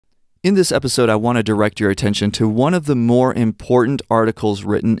In this episode, I want to direct your attention to one of the more important articles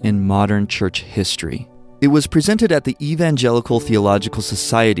written in modern church history. It was presented at the Evangelical Theological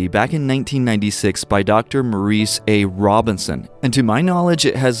Society back in 1996 by Dr. Maurice A. Robinson, and to my knowledge,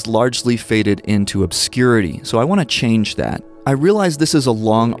 it has largely faded into obscurity, so I want to change that. I realize this is a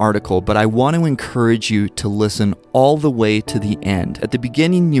long article, but I want to encourage you to listen all the way to the end. At the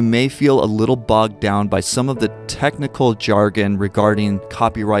beginning, you may feel a little bogged down by some of the technical jargon regarding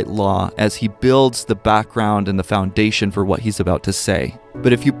copyright law as he builds the background and the foundation for what he's about to say.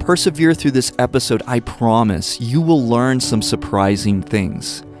 But if you persevere through this episode, I promise you will learn some surprising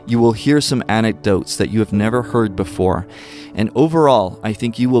things. You will hear some anecdotes that you have never heard before. And overall, I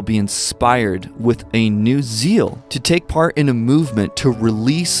think you will be inspired with a new zeal to take part in a movement to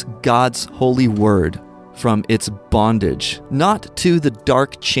release God's holy word from its bondage, not to the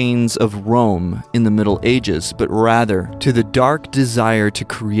dark chains of Rome in the Middle Ages, but rather to the dark desire to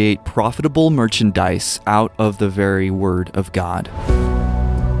create profitable merchandise out of the very word of God.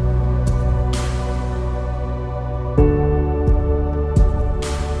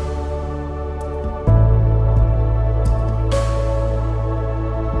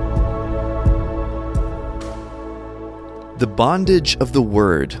 The Bondage of the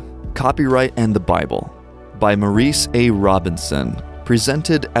Word, Copyright and the Bible, by Maurice A. Robinson,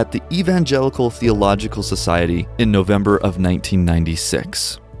 presented at the Evangelical Theological Society in November of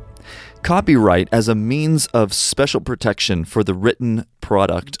 1996. Copyright as a means of special protection for the written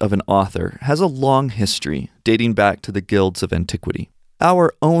product of an author has a long history, dating back to the guilds of antiquity.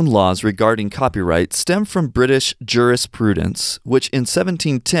 Our own laws regarding copyright stem from British jurisprudence, which in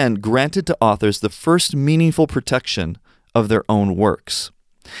 1710 granted to authors the first meaningful protection of their own works.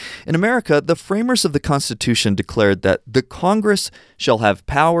 In America, the framers of the Constitution declared that the Congress shall have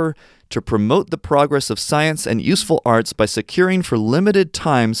power to promote the progress of science and useful arts by securing for limited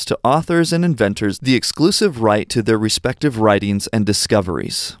times to authors and inventors the exclusive right to their respective writings and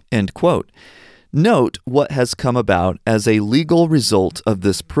discoveries. End quote. Note what has come about as a legal result of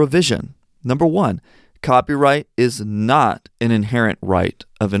this provision. Number one, copyright is not an inherent right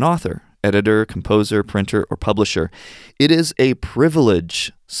of an author, editor, composer, printer, or publisher. It is a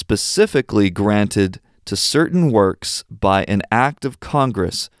privilege specifically granted to certain works by an act of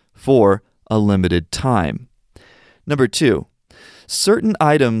Congress for a limited time. Number two, certain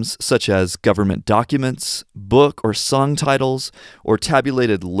items such as government documents, book or song titles, or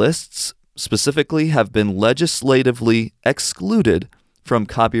tabulated lists specifically have been legislatively excluded from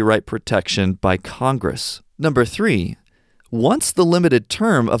copyright protection by Congress. Number three, once the limited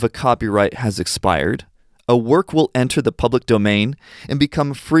term of a copyright has expired, a work will enter the public domain and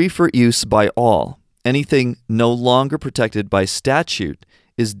become free for use by all. Anything no longer protected by statute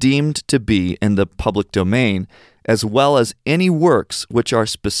is deemed to be in the public domain, as well as any works which are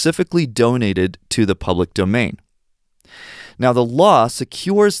specifically donated to the public domain. Now, the law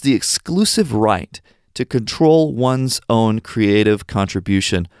secures the exclusive right to control one's own creative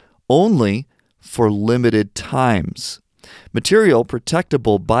contribution only for limited times. Material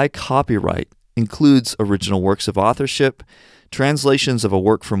protectable by copyright includes original works of authorship, translations of a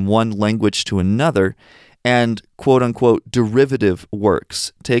work from one language to another, and quote-unquote derivative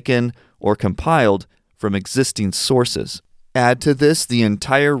works taken or compiled from existing sources. Add to this the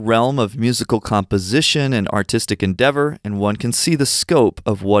entire realm of musical composition and artistic endeavor, and one can see the scope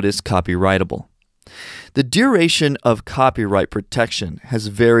of what is copyrightable. The duration of copyright protection has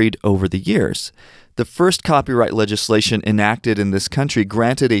varied over the years. The first copyright legislation enacted in this country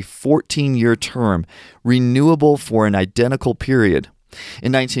granted a 14-year term, renewable for an identical period.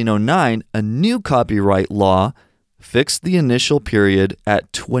 In 1909, a new copyright law fixed the initial period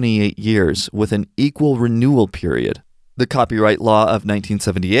at 28 years, with an equal renewal period. The copyright law of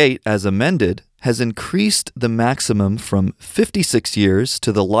 1978, as amended, has increased the maximum from 56 years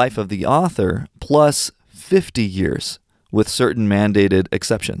to the life of the author, plus 50 years, with certain mandated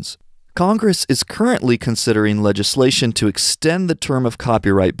exceptions. Congress is currently considering legislation to extend the term of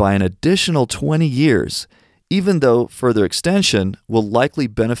copyright by an additional 20 years, even though further extension will likely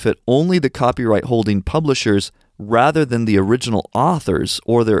benefit only the copyright-holding publishers rather than the original authors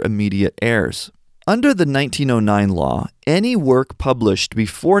or their immediate heirs. Under the 1909 law, any work published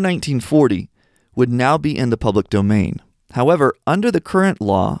before 1940 would now be in the public domain. However, under the current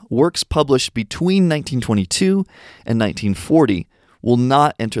law, works published between 1922 and 1940 will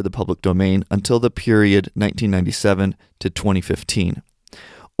not enter the public domain until the period 1997 to 2015.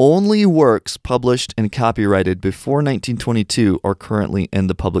 Only works published and copyrighted before 1922 are currently in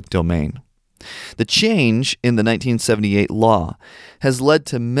the public domain. The change in the 1978 law has led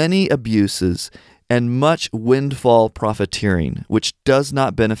to many abuses and much windfall profiteering, which does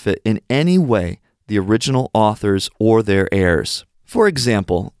not benefit in any way the original authors or their heirs. For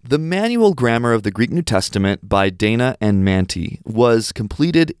example, the Manual Grammar of the Greek New Testament by Dana and Manti was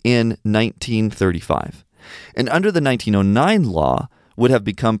completed in 1935, and under the 1909 law would have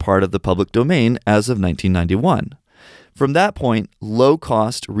become part of the public domain as of 1991. From that point,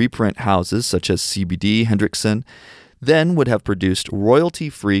 low-cost reprint houses such as CBD Hendrickson then would have produced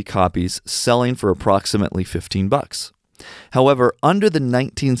royalty-free copies selling for approximately $15. However, under the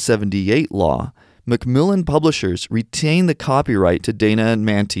 1978 law, Macmillan Publishers retained the copyright to Dana and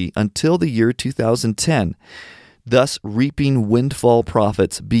Manti until the year 2010, thus reaping windfall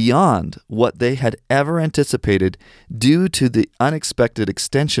profits beyond what they had ever anticipated due to the unexpected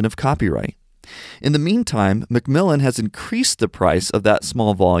extension of copyright. In the meantime, Macmillan has increased the price of that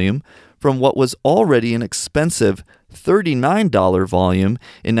small volume from what was already an expensive $39 volume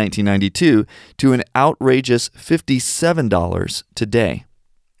in 1992 to an outrageous $57 today.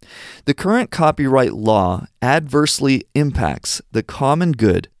 The current copyright law adversely impacts the common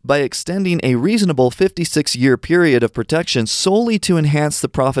good by extending a reasonable 56-year period of protection solely to enhance the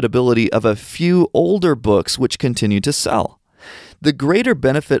profitability of a few older books which continue to sell. The greater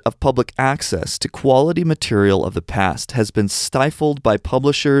benefit of public access to quality material of the past has been stifled by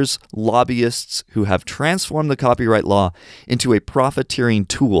publishers, lobbyists who have transformed the copyright law into a profiteering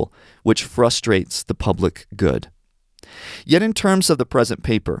tool which frustrates the public good. Yet in terms of the present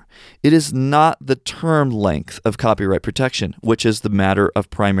paper, it is not the term length of copyright protection which is the matter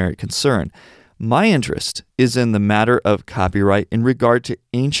of primary concern. My interest is in the matter of copyright in regard to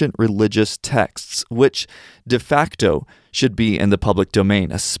ancient religious texts, which de facto should be in the public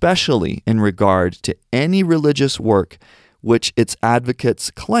domain, especially in regard to any religious work which its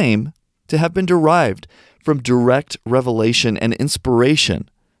advocates claim to have been derived from direct revelation and inspiration,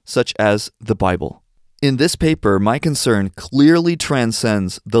 such as the Bible. In this paper, my concern clearly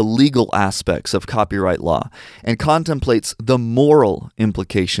transcends the legal aspects of copyright law and contemplates the moral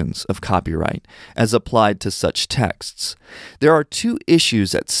implications of copyright as applied to such texts. There are two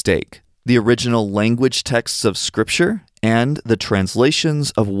issues at stake: the original language texts of Scripture and the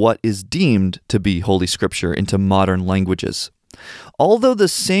translations of what is deemed to be Holy Scripture into modern languages. Although the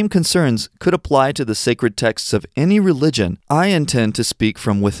same concerns could apply to the sacred texts of any religion, I intend to speak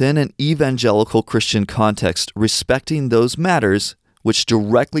from within an evangelical Christian context respecting those matters which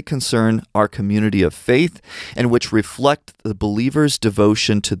directly concern our community of faith and which reflect the believer's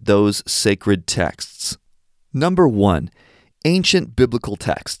devotion to those sacred texts. Number 1. Ancient biblical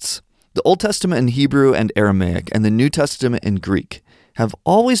texts. The Old Testament in Hebrew and Aramaic and the New Testament in Greek have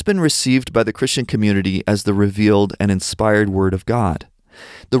always been received by the Christian community as the revealed and inspired Word of God.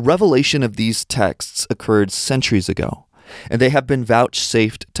 The revelation of these texts occurred centuries ago, and they have been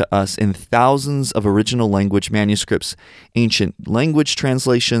vouchsafed to us in thousands of original language manuscripts, ancient language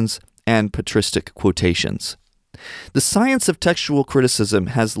translations, and patristic quotations. The science of textual criticism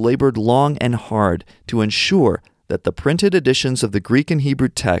has labored long and hard to ensure that the printed editions of the Greek and Hebrew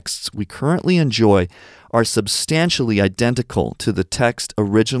texts we currently enjoy are substantially identical to the text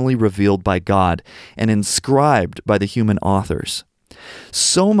originally revealed by God and inscribed by the human authors.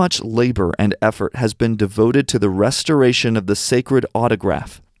 So much labor and effort has been devoted to the restoration of the sacred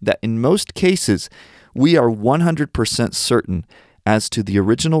autograph that in most cases we are 100% certain as to the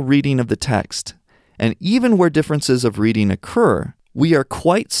original reading of the text, and even where differences of reading occur, we are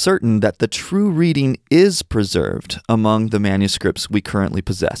quite certain that the true reading is preserved among the manuscripts we currently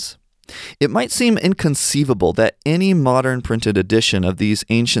possess. It might seem inconceivable that any modern printed edition of these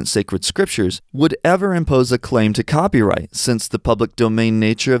ancient sacred scriptures would ever impose a claim to copyright, since the public domain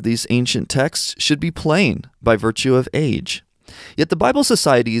nature of these ancient texts should be plain by virtue of age. Yet the Bible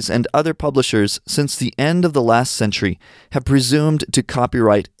societies and other publishers since the end of the last century have presumed to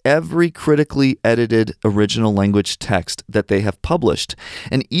copyright every critically edited original language text that they have published,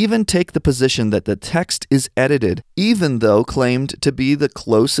 and even take the position that the text is edited, even though claimed to be the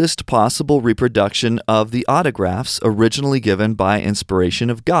closest possible reproduction of the autographs originally given by inspiration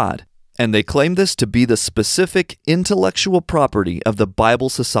of God. And they claim this to be the specific intellectual property of the Bible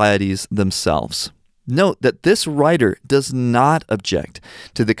societies themselves. Note that this writer does not object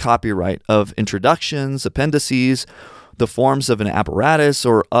to the copyright of introductions, appendices, the forms of an apparatus,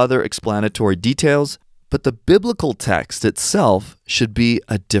 or other explanatory details, but the biblical text itself should be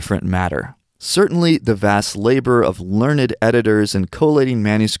a different matter. Certainly, the vast labor of learned editors in collating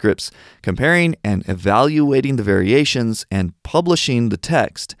manuscripts, comparing and evaluating the variations, and publishing the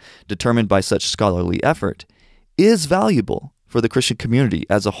text, determined by such scholarly effort, is valuable for the Christian community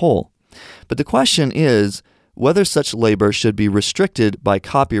as a whole. But the question is, whether such labor should be restricted by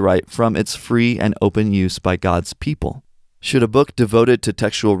copyright from its free and open use by God's people. Should a book devoted to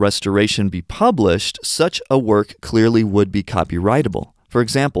textual restoration be published, such a work clearly would be copyrightable. For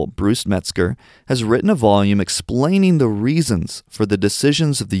example, Bruce Metzger has written a volume explaining the reasons for the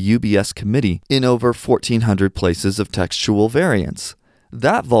decisions of the UBS committee in over 1,400 places of textual variants.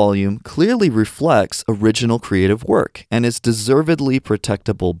 That volume clearly reflects original creative work and is deservedly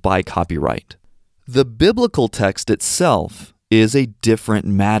protectable by copyright. The biblical text itself is a different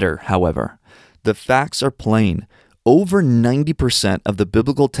matter, however. The facts are plain. Over 90% of the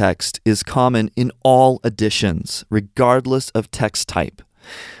biblical text is common in all editions, regardless of text type,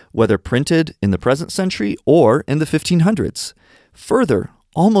 whether printed in the present century or in the 1500s. Further,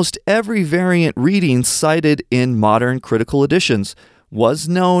 almost every variant reading cited in modern critical editions was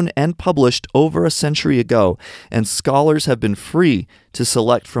known and published over a century ago, and scholars have been free to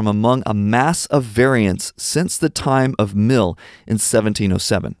select from among a mass of variants since the time of Mill in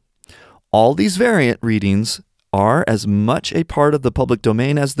 1707. All these variant readings are as much a part of the public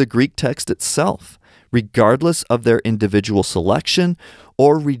domain as the Greek text itself, regardless of their individual selection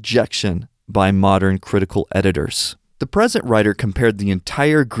or rejection by modern critical editors. The present writer compared the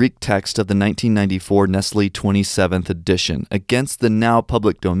entire Greek text of the 1994 Nestle 27th edition against the now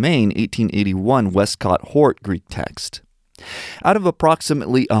public domain 1881 Westcott-Hort Greek text. Out of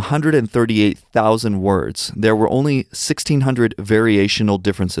approximately 138,000 words, there were only 1,600 variational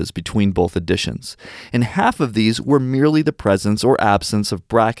differences between both editions, and half of these were merely the presence or absence of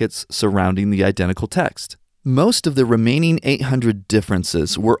brackets surrounding the identical text. Most of the remaining 800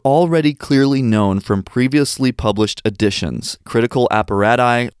 differences were already clearly known from previously published editions, critical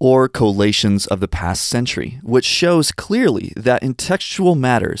apparati, or collations of the past century, which shows clearly that in textual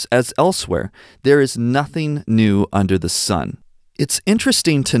matters, as elsewhere, there is nothing new under the sun. It's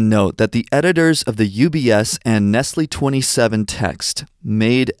interesting to note that the editors of the UBS and Nestle 27 text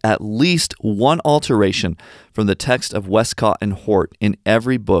made at least one alteration from the text of Westcott and Hort in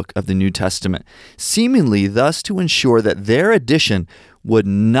every book of the New Testament, seemingly thus to ensure that their edition would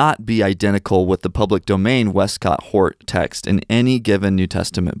not be identical with the public domain Westcott-Hort text in any given New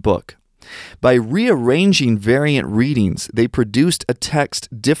Testament book. By rearranging variant readings, they produced a text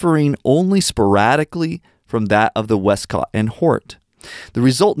differing only sporadically from that of the Westcott and Hort. The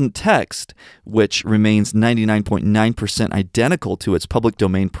resultant text, which remains 99.9% identical to its public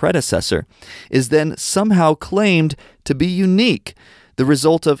domain predecessor, is then somehow claimed to be unique, the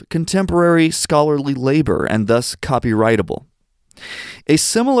result of contemporary scholarly labor and thus copyrightable. A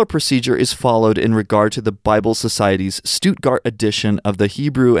similar procedure is followed in regard to the Bible Society's Stuttgart edition of the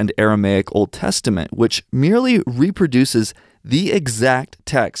Hebrew and Aramaic Old Testament, which merely reproduces the exact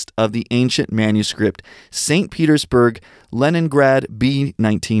text of the ancient manuscript St. Petersburg, Leningrad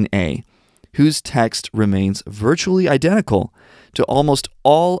B19A, whose text remains virtually identical to almost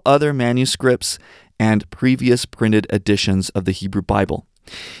all other manuscripts and previous printed editions of the Hebrew Bible.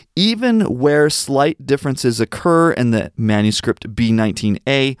 Even where slight differences occur in the manuscript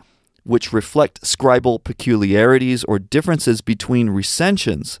B19A, which reflect scribal peculiarities or differences between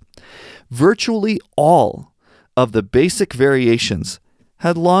recensions, virtually all of the basic variations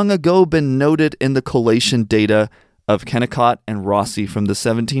had long ago been noted in the collation data of Kennicott and Rossi from the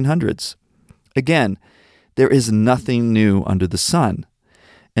 1700s. Again, there is nothing new under the sun,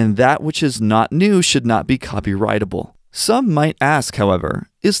 and that which is not new should not be copyrightable. Some might ask, however,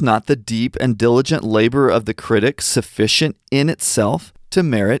 is not the deep and diligent labor of the critic sufficient in itself to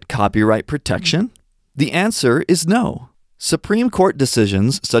merit copyright protection? The answer is no. Supreme Court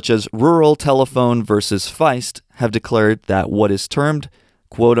decisions such as Rural Telephone versus Feist have declared that what is termed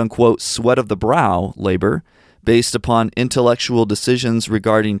quote-unquote sweat of the brow labor, based upon intellectual decisions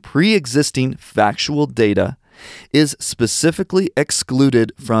regarding pre-existing factual data, is specifically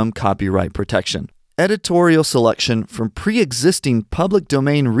excluded from copyright protection. Editorial selection from pre-existing public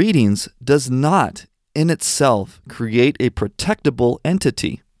domain readings does not, in itself, create a protectable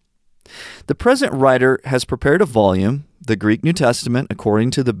entity. The present writer has prepared a volume, the Greek New Testament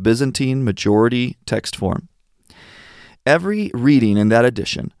according to the Byzantine majority text form. Every reading in that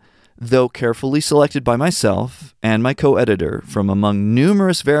edition, though carefully selected by myself and my co-editor from among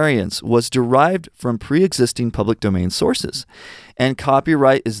numerous variants, was derived from pre-existing public domain sources, and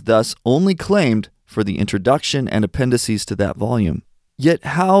copyright is thus only claimed for the introduction and appendices to that volume. Yet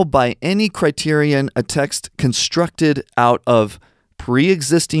how, by any criterion, a text constructed out of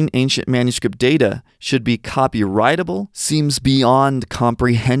pre-existing ancient manuscript data should be copyrightable seems beyond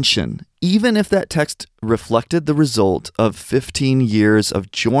comprehension, even if that text reflected the result of 15 years of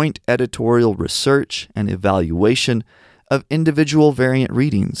joint editorial research and evaluation of individual variant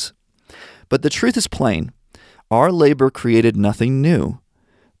readings. But the truth is plain. Our labor created nothing new,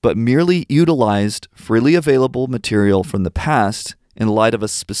 but merely utilized freely available material from the past in light of a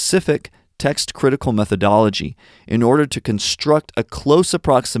specific text-critical methodology in order to construct a close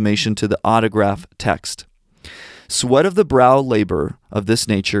approximation to the autograph text. Sweat of the brow labor of this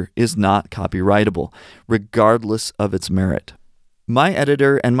nature is not copyrightable, regardless of its merit. My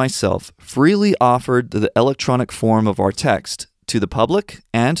editor and myself freely offered the electronic form of our text to the public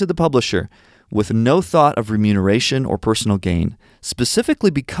and to the publisher with no thought of remuneration or personal gain,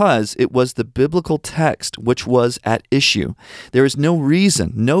 specifically because it was the biblical text which was at issue. There is no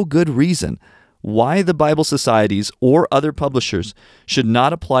reason, no good reason, why the Bible societies or other publishers should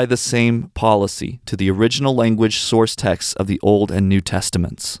not apply the same policy to the original language source texts of the Old and New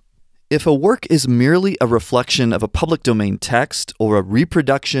Testaments. If a work is merely a reflection of a public domain text or a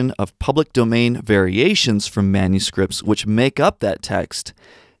reproduction of public domain variations from manuscripts which make up that text,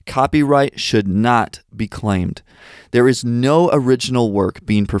 copyright should not be claimed. There is no original work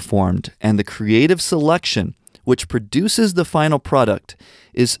being performed, and the creative selection which produces the final product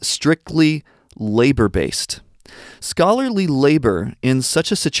is strictly labor-based. Scholarly labor in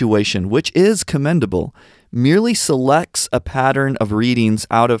such a situation, which is commendable, merely selects a pattern of readings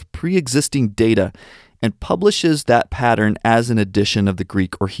out of pre-existing data and publishes that pattern as an edition of the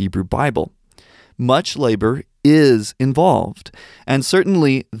Greek or Hebrew Bible. Much labor is involved, and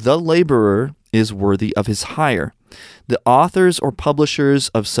certainly the laborer is worthy of his hire. The authors or publishers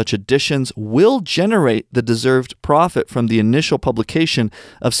of such editions will generate the deserved profit from the initial publication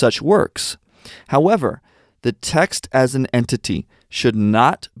of such works. However, the text as an entity should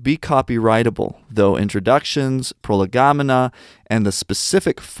not be copyrightable, though introductions, prolegomena, and the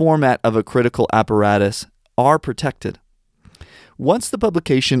specific format of a critical apparatus are protected. Once the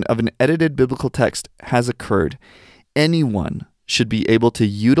publication of an edited biblical text has occurred, anyone should be able to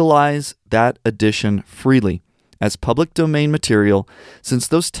utilize that edition freely as public domain material, since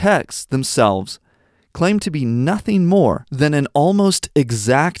those texts themselves claim to be nothing more than an almost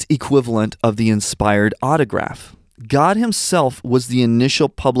exact equivalent of the inspired autograph. God himself was the initial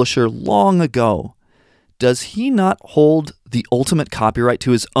publisher long ago. Does he not hold the ultimate copyright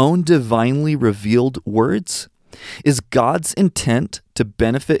to his own divinely revealed words? Is God's intent to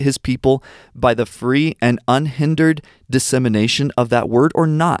benefit his people by the free and unhindered dissemination of that word or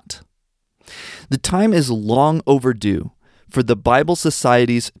not? The time is long overdue for the Bible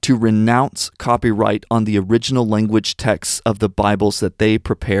societies to renounce copyright on the original language texts of the Bibles that they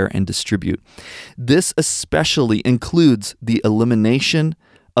prepare and distribute. This especially includes the elimination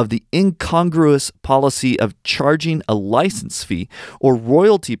of the incongruous policy of charging a license fee or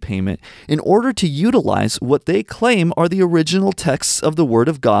royalty payment in order to utilize what they claim are the original texts of the Word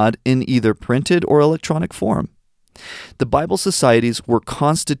of God in either printed or electronic form. The Bible societies were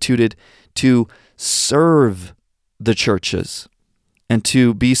constituted to serve the churches and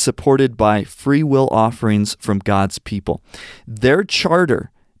to be supported by free will offerings from God's people. Their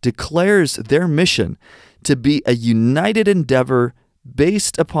charter declares their mission to be a united endeavor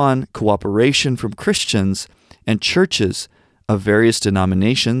based upon cooperation from Christians and churches of various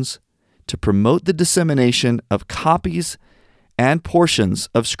denominations to promote the dissemination of copies and portions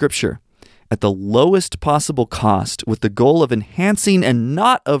of Scripture at the lowest possible cost, with the goal of enhancing and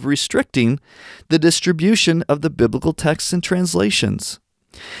not of restricting the distribution of the biblical texts and translations.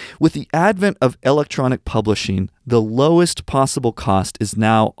 With the advent of electronic publishing, the lowest possible cost is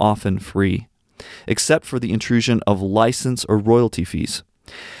now often free, except for the intrusion of license or royalty fees.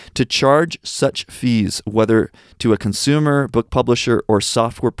 To charge such fees, whether to a consumer, book publisher, or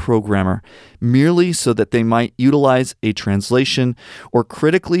software programmer, merely so that they might utilize a translation or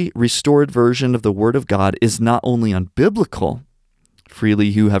critically restored version of the Word of God, is not only unbiblical, freely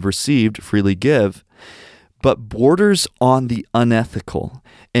you have received, freely give, but borders on the unethical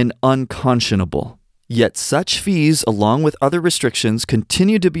and unconscionable. Yet such fees, along with other restrictions,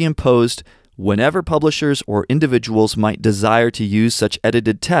 continue to be imposed whenever publishers or individuals might desire to use such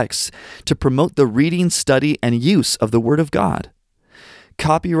edited texts to promote the reading, study, and use of the Word of God.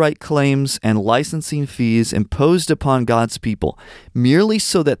 Copyright claims and licensing fees imposed upon God's people merely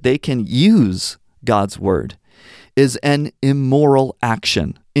so that they can use God's Word is an immoral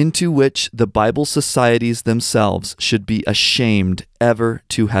action into which the Bible societies themselves should be ashamed ever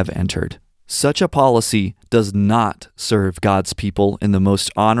to have entered. Such a policy does not serve God's people in the most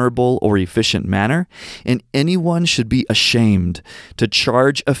honorable or efficient manner, and anyone should be ashamed to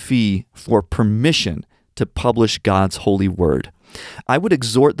charge a fee for permission to publish God's holy word. I would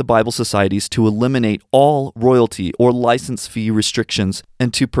exhort the Bible societies to eliminate all royalty or license fee restrictions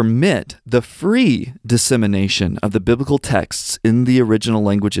and to permit the free dissemination of the biblical texts in the original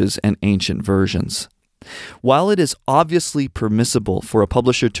languages and ancient versions. While it is obviously permissible for a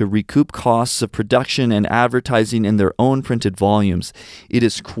publisher to recoup costs of production and advertising in their own printed volumes, it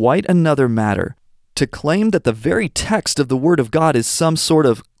is quite another matter to claim that the very text of the Word of God is some sort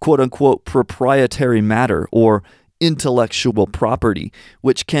of quote-unquote proprietary matter or intellectual property,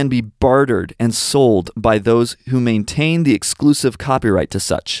 which can be bartered and sold by those who maintain the exclusive copyright to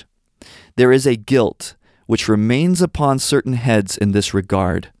such. There is a guilt which remains upon certain heads in this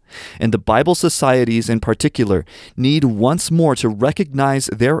regard, and the Bible societies in particular need once more to recognize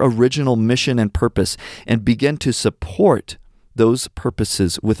their original mission and purpose and begin to support those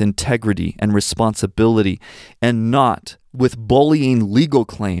purposes with integrity and responsibility, and not with bullying legal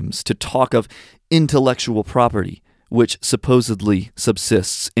claims to talk of intellectual property, which supposedly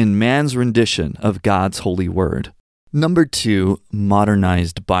subsists in man's rendition of God's holy word. Number 2,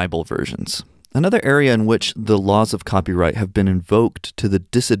 modernized Bible versions. Another area in which the laws of copyright have been invoked to the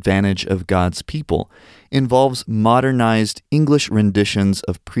disadvantage of God's people involves modernized English renditions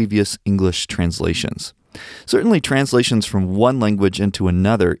of previous English translations. Certainly, translations from one language into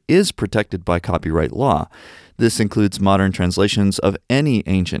another is protected by copyright law. This includes modern translations of any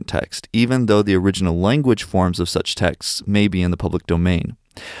ancient text, even though the original language forms of such texts may be in the public domain.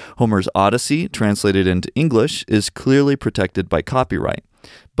 Homer's Odyssey, translated into English, is clearly protected by copyright,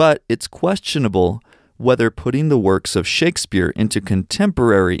 but it's questionable whether putting the works of Shakespeare into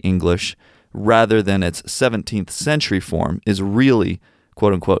contemporary English rather than its 17th century form is really,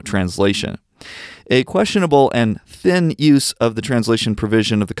 quote-unquote, translation. A questionable and thin use of the translation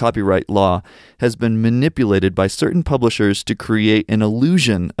provision of the copyright law has been manipulated by certain publishers to create an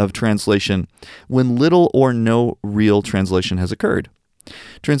illusion of translation when little or no real translation has occurred.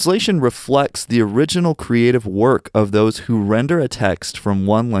 Translation reflects the original creative work of those who render a text from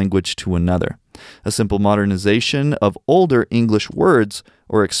one language to another. A simple modernization of older English words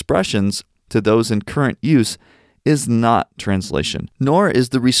or expressions to those in current use is not translation, nor is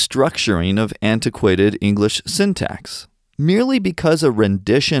the restructuring of antiquated English syntax. Merely because a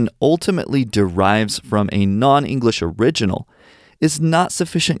rendition ultimately derives from a non-English original is not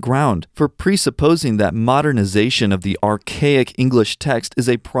sufficient ground for presupposing that modernization of the archaic English text is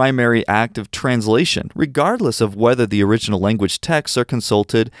a primary act of translation, regardless of whether the original language texts are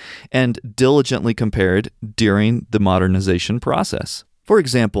consulted and diligently compared during the modernization process. For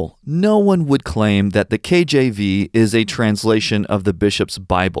example, no one would claim that the KJV is a translation of the Bishop's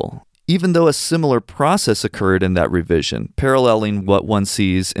Bible, even though a similar process occurred in that revision, paralleling what one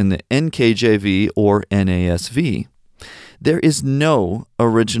sees in the NKJV or NASV. There is no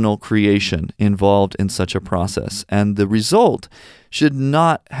original creation involved in such a process, and the result should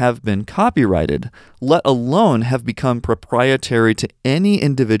not have been copyrighted, let alone have become proprietary to any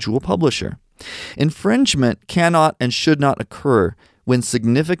individual publisher. Infringement cannot and should not occur when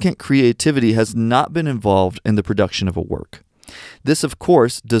significant creativity has not been involved in the production of a work. This, of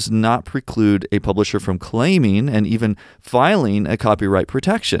course, does not preclude a publisher from claiming and even filing a copyright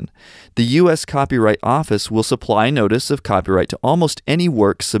protection. The U.S. Copyright Office will supply notice of copyright to almost any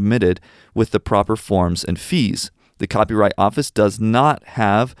work submitted with the proper forms and fees. The Copyright Office does not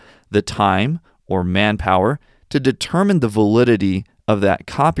have the time or manpower to determine the validity of that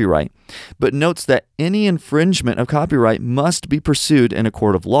copyright, but notes that any infringement of copyright must be pursued in a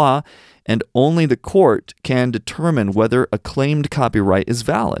court of law, and only the court can determine whether a claimed copyright is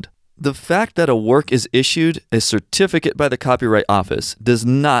valid. The fact that a work is issued a certificate by the Copyright Office does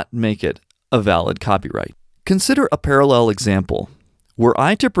not make it a valid copyright. Consider a parallel example. Were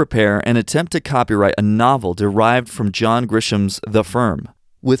I to prepare and attempt to copyright a novel derived from John Grisham's The Firm,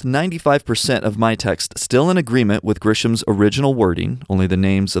 with 95% of my text still in agreement with Grisham's original wording, only the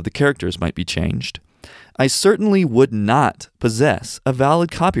names of the characters might be changed, I certainly would not possess a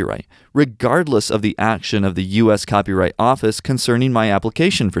valid copyright, regardless of the action of the U.S. Copyright Office concerning my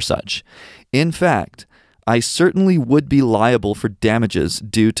application for such. In fact, I certainly would be liable for damages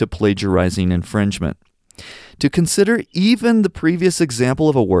due to plagiarizing infringement. To consider even the previous example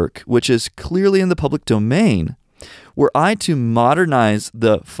of a work which is clearly in the public domain, were I to modernize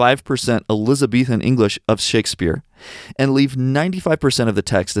the 5% Elizabethan English of Shakespeare and leave 95% of the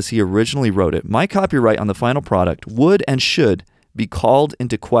text as he originally wrote it, my copyright on the final product would and should be called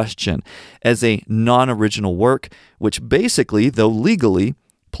into question as a non-original work, which basically, though legally,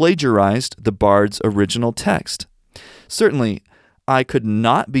 plagiarized the bard's original text. Certainly, I could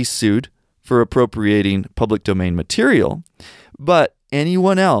not be sued for appropriating public domain material, but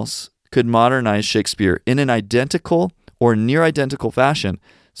anyone else could modernize Shakespeare in an identical or near identical fashion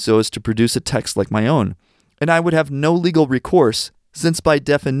so as to produce a text like my own, and I would have no legal recourse since by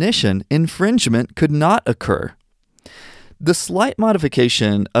definition infringement could not occur. The slight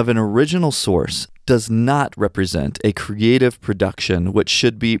modification of an original source does not represent a creative production which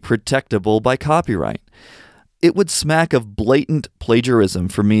should be protectable by copyright. It would smack of blatant plagiarism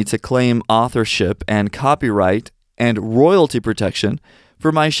for me to claim authorship and copyright and royalty protection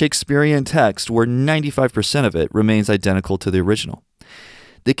for my Shakespearean text where 95% of it remains identical to the original.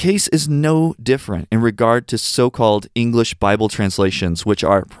 The case is no different in regard to so-called English Bible translations, which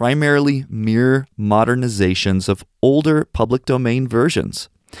are primarily mere modernizations of older public domain versions.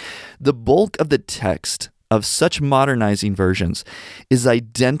 The bulk of the text of such modernizing versions is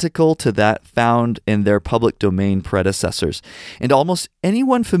identical to that found in their public domain predecessors, and almost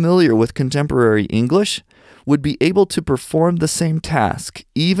anyone familiar with contemporary English would be able to perform the same task,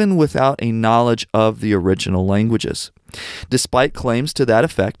 even without a knowledge of the original languages. Despite claims to that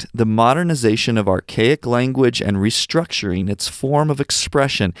effect, the modernization of archaic language and restructuring its form of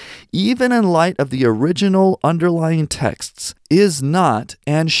expression, even in light of the original underlying texts, is not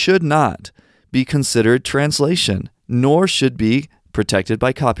and should not be considered translation, nor should be protected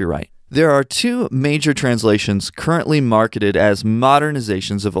by copyright. There are two major translations currently marketed as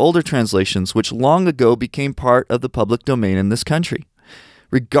modernizations of older translations which long ago became part of the public domain in this country.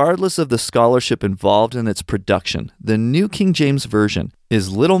 Regardless of the scholarship involved in its production, the New King James Version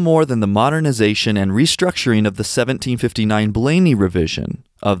is little more than the modernization and restructuring of the 1759 Blaney revision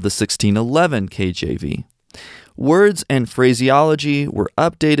of the 1611 KJV. Words and phraseology were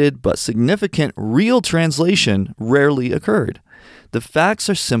updated, but significant real translation rarely occurred. The facts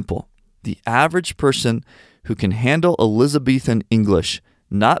are simple. The average person who can handle Elizabethan English,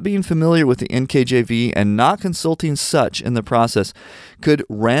 not being familiar with the NKJV and not consulting such in the process, could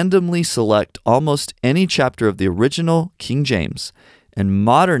randomly select almost any chapter of the original King James and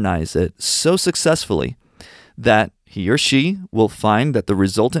modernize it so successfully that he or she will find that the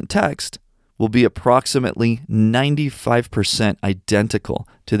resultant text will be approximately 95% identical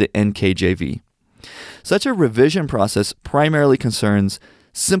to the NKJV. Such a revision process primarily concerns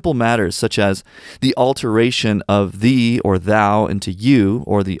simple matters such as the alteration of thee or thou into you,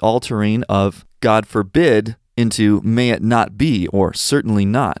 or the altering of God forbid into may it not be or certainly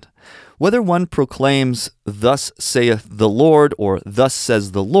not. Whether one proclaims thus saith the Lord or thus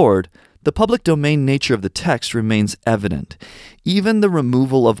says the Lord, the public domain nature of the text remains evident. Even the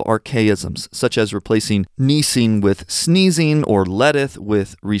removal of archaisms, such as replacing neasing with sneezing or letteth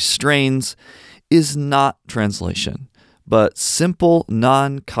with restrains, is not translation, but simple,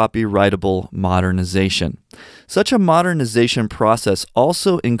 non-copyrightable modernization. Such a modernization process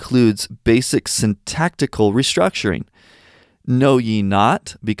also includes basic syntactical restructuring. Know ye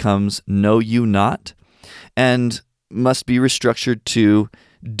not becomes know you not, and must be restructured to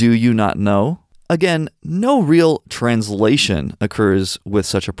do you not know. Again, no real translation occurs with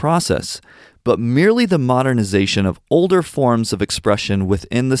such a process, but merely the modernization of older forms of expression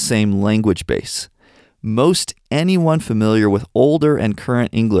within the same language base. Most anyone familiar with older and current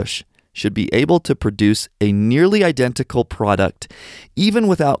English should be able to produce a nearly identical product, even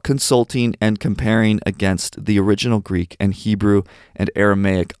without consulting and comparing against the original Greek and Hebrew and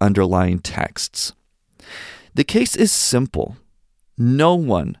Aramaic underlying texts. The case is simple. No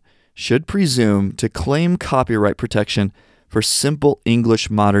one should presume to claim copyright protection for simple English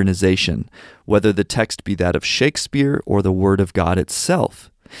modernization, whether the text be that of Shakespeare or the Word of God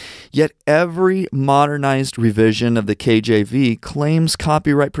itself. Yet every modernized revision of the KJV claims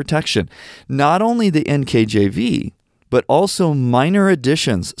copyright protection, not only the NKJV, but also minor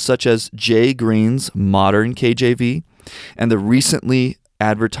additions such as J. Green's Modern KJV and the recently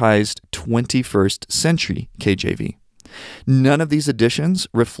advertised 21st Century KJV. None of these additions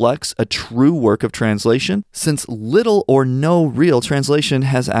reflects a true work of translation, since little or no real translation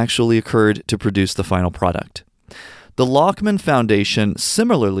has actually occurred to produce the final product. The Lockman Foundation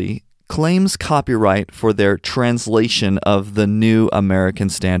similarly claims copyright for their translation of the New American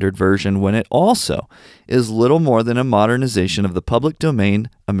Standard Version when it also is little more than a modernization of the public domain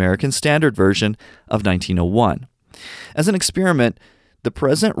American Standard Version of 1901. As an experiment, the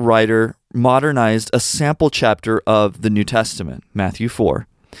present writer modernized a sample chapter of the New Testament, Matthew 4,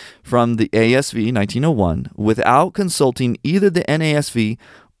 from the ASV 1901 without consulting either the NASV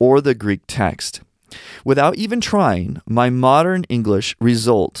or the Greek text. Without even trying, my modern English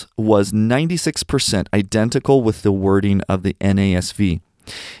result was 96% identical with the wording of the NASV.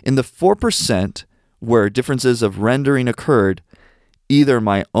 In the 4% where differences of rendering occurred, either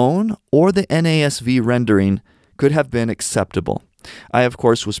my own or the NASV rendering could have been acceptable. I, of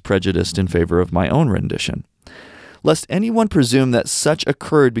course, was prejudiced in favor of my own rendition. Lest anyone presume that such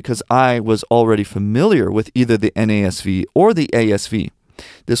occurred because I was already familiar with either the NASV or the ASV,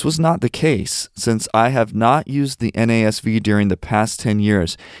 This was not the case, since I have not used the NASV during the past 10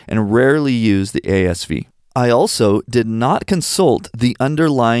 years and rarely use the ASV. I also did not consult the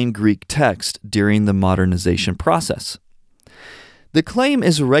underlying Greek text during the modernization process. The claim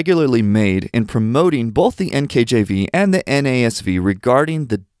is regularly made in promoting both the NKJV and the NASV regarding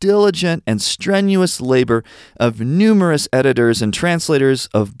the diligent and strenuous labor of numerous editors and translators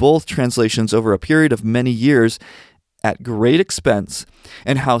of both translations over a period of many years at great expense,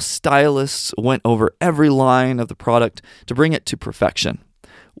 and how stylists went over every line of the product to bring it to perfection.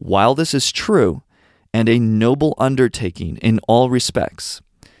 While this is true, and a noble undertaking in all respects,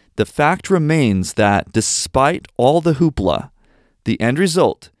 the fact remains that despite all the hoopla, the end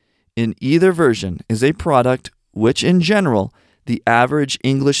result in either version is a product which, in general, the average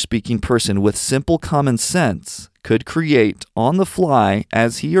English-speaking person with simple common sense could create on the fly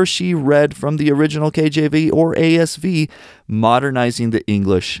as he or she read from the original KJV or ASV, modernizing the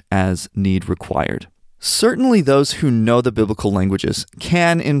English as need required. Certainly those who know the biblical languages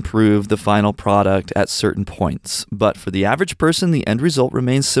can improve the final product at certain points, but for the average person, the end result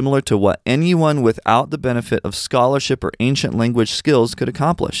remains similar to what anyone without the benefit of scholarship or ancient language skills could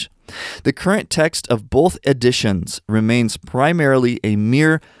accomplish. The current text of both editions remains primarily a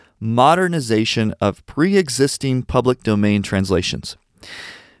mere modernization of pre-existing public domain translations.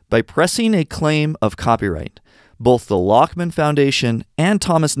 By pressing a claim of copyright, both the Lockman Foundation and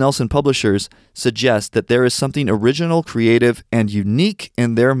Thomas Nelson Publishers suggest that there is something original, creative, and unique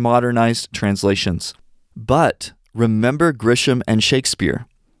in their modernized translations. But remember Grisham and Shakespeare.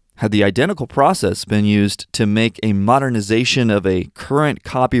 Had the identical process been used to make a modernization of a current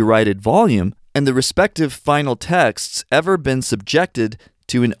copyrighted volume, and the respective final texts ever been subjected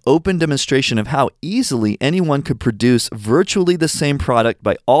to an open demonstration of how easily anyone could produce virtually the same product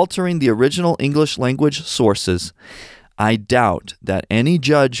by altering the original English language sources, I doubt that any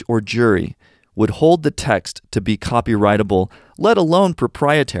judge or jury would hold the text to be copyrightable, let alone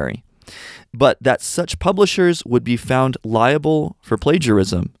proprietary, but that such publishers would be found liable for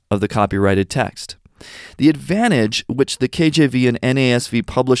plagiarism of the copyrighted text. The advantage which the KJV and NASV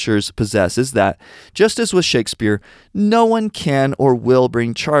publishers possess is that, just as with Shakespeare, no one can or will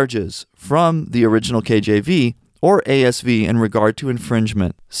bring charges from the original KJV or ASV in regard to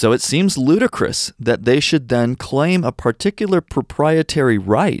infringement. So it seems ludicrous that they should then claim a particular proprietary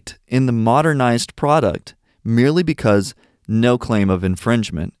right in the modernized product merely because no claim of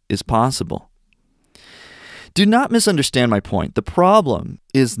infringement is possible. Do not misunderstand my point. The problem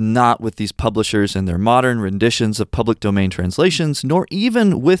is not with these publishers and their modern renditions of public domain translations, nor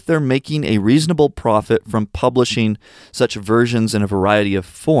even with their making a reasonable profit from publishing such versions in a variety of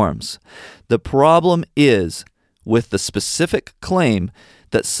forms. The problem is with the specific claim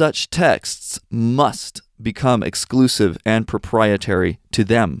that such texts must become exclusive and proprietary to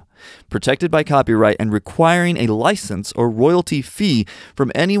them, protected by copyright and requiring a license or royalty fee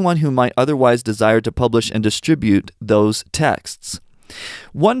from anyone who might otherwise desire to publish and distribute those texts.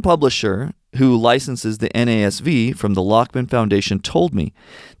 One publisher who licenses the NASV from the Lockman Foundation told me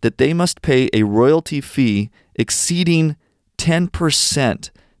that they must pay a royalty fee exceeding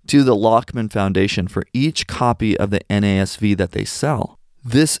 10% to the Lockman Foundation for each copy of the NASV that they sell.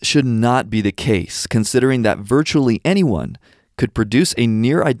 This should not be the case, considering that virtually anyone could produce a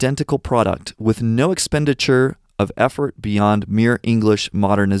near-identical product with no expenditure of effort beyond mere English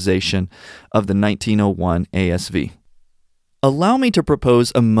modernization of the 1901 ASV. Allow me to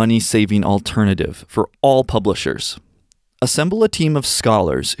propose a money-saving alternative for all publishers. Assemble a team of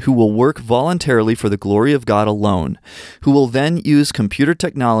scholars who will work voluntarily for the glory of God alone, who will then use computer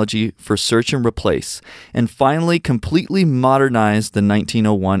technology for search and replace, and finally completely modernize the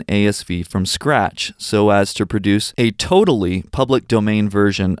 1901 ASV from scratch so as to produce a totally public domain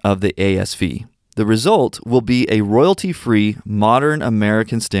version of the ASV. The result will be a royalty-free, modern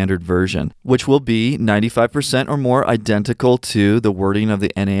American Standard version, which will be 95% or more identical to the wording of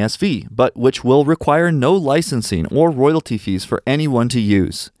the NASV, but which will require no licensing or royalty fees for anyone to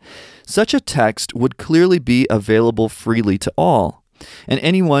use. Such a text would clearly be available freely to all, and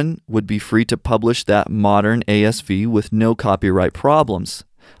anyone would be free to publish that modern ASV with no copyright problems,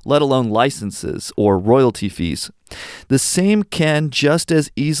 let alone licenses or royalty fees. The same can just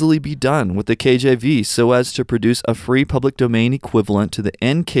as easily be done with the KJV so as to produce a free public domain equivalent to the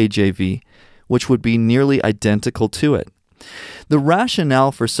NKJV, which would be nearly identical to it. The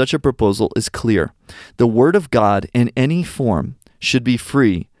rationale for such a proposal is clear. The Word of God in any form should be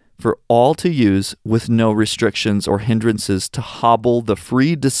free for all to use with no restrictions or hindrances to hobble the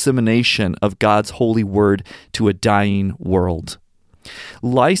free dissemination of God's holy word to a dying world.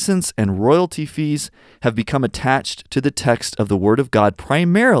 License and royalty fees have become attached to the text of the Word of God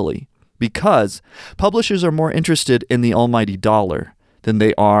primarily because publishers are more interested in the almighty dollar than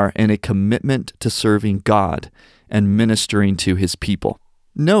they are in a commitment to serving God and ministering to His people.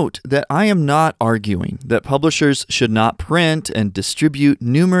 Note that I am not arguing that publishers should not print and distribute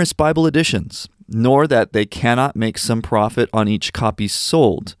numerous Bible editions, nor that they cannot make some profit on each copy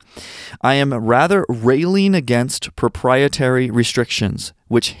sold. I am rather railing against proprietary restrictions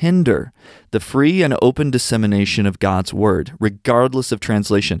which hinder the free and open dissemination of God's Word, regardless of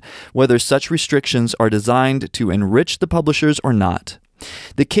translation, whether such restrictions are designed to enrich the publishers or not.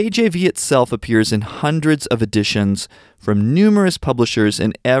 The KJV itself appears in hundreds of editions from numerous publishers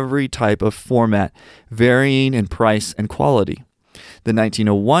in every type of format, varying in price and quality. The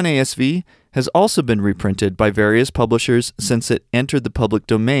 1901 ASV has also been reprinted by various publishers since it entered the public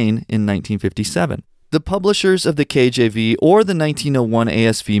domain in 1957. The publishers of the KJV or the 1901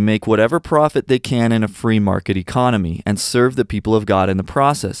 ASV make whatever profit they can in a free market economy and serve the people of God in the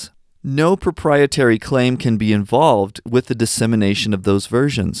process. No proprietary claim can be involved with the dissemination of those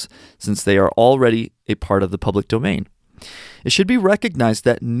versions, since they are already a part of the public domain. It should be recognized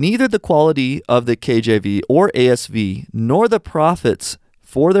that neither the quality of the KJV or ASV nor the profits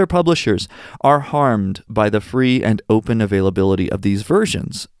for their publishers are harmed by the free and open availability of these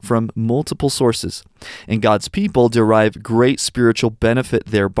versions from multiple sources, and God's people derive great spiritual benefit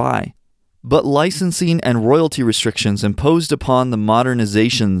thereby. But licensing and royalty restrictions imposed upon the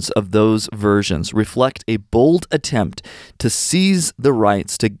modernizations of those versions reflect a bold attempt to seize the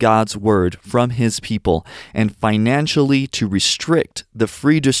rights to God's Word from His people and financially to restrict the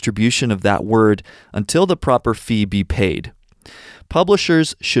free distribution of that Word until the proper fee be paid.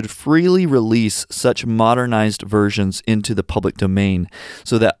 Publishers should freely release such modernized versions into the public domain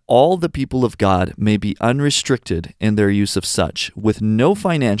so that all the people of God may be unrestricted in their use of such, with no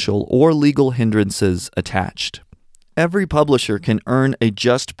financial or legal hindrances attached. Every publisher can earn a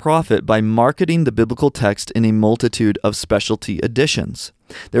just profit by marketing the biblical text in a multitude of specialty editions.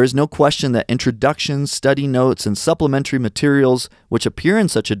 There is no question that introductions, study notes, and supplementary materials which appear in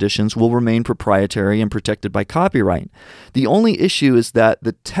such editions will remain proprietary and protected by copyright. The only issue is that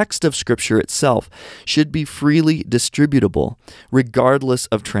the text of Scripture itself should be freely distributable, regardless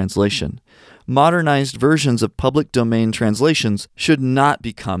of translation. Modernized versions of public domain translations should not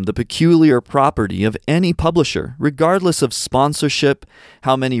become the peculiar property of any publisher, regardless of sponsorship,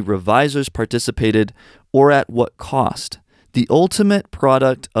 how many revisers participated, or at what cost. The ultimate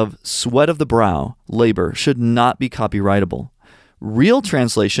product of sweat of the brow, labor, should not be copyrightable. Real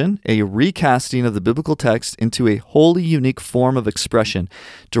translation, a recasting of the biblical text into a wholly unique form of expression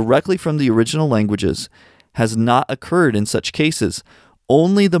directly from the original languages, has not occurred in such cases.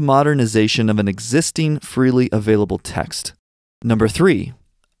 Only the modernization of an existing freely available text. Number 3,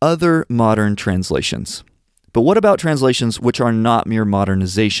 other modern translations. But what about translations which are not mere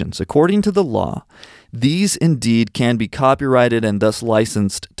modernizations? According to the law, these indeed can be copyrighted and thus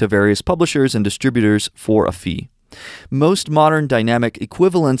licensed to various publishers and distributors for a fee. Most modern dynamic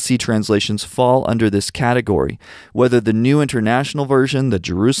equivalency translations fall under this category, whether the New International Version, the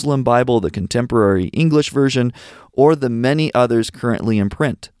Jerusalem Bible, the Contemporary English Version, or the many others currently in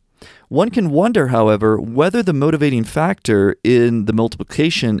print. One can wonder, however, whether the motivating factor in the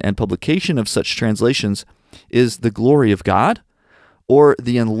multiplication and publication of such translations is the glory of God or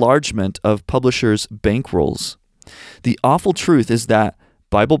the enlargement of publishers' bankrolls. The awful truth is that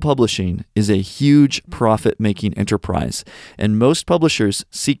Bible publishing is a huge profit-making enterprise, and most publishers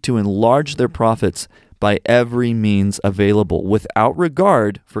seek to enlarge their profits by every means available, without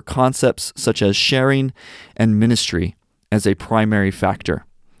regard for concepts such as sharing and ministry as a primary factor.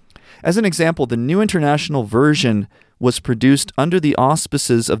 As an example, the New International Version was produced under the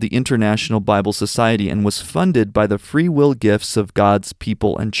auspices of the International Bible Society and was funded by the free will gifts of God's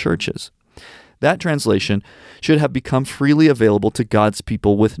people and churches. That translation should have become freely available to God's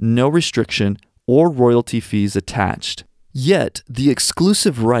people with no restriction or royalty fees attached. Yet, the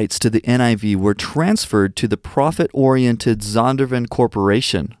exclusive rights to the NIV were transferred to the profit-oriented Zondervan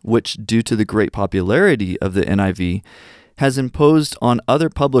Corporation, which, due to the great popularity of the NIV, has imposed on other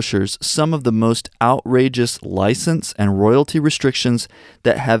publishers some of the most outrageous license and royalty restrictions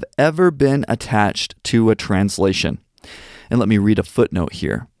that have ever been attached to a translation. And let me read a footnote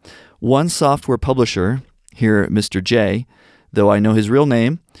here. One software publisher, here Mr. J, though I know his real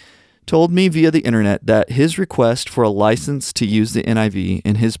name, told me via the internet that his request for a license to use the NIV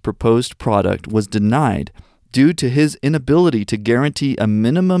in his proposed product was denied due to his inability to guarantee a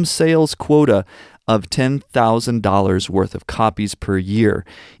minimum sales quota of $10,000 worth of copies per year,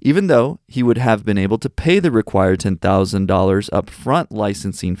 even though he would have been able to pay the required $10,000 upfront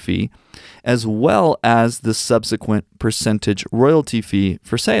licensing fee, as well as the subsequent percentage royalty fee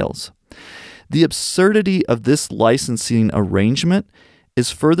for sales. The absurdity of this licensing arrangement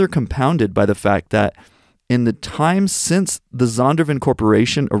is further compounded by the fact that in the time since the Zondervan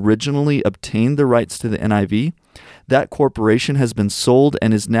Corporation originally obtained the rights to the NIV, that corporation has been sold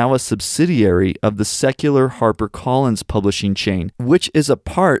and is now a subsidiary of the secular HarperCollins publishing chain, which is a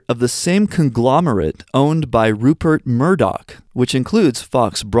part of the same conglomerate owned by Rupert Murdoch, which includes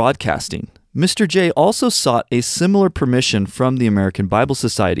Fox Broadcasting. Mr. J also sought a similar permission from the American Bible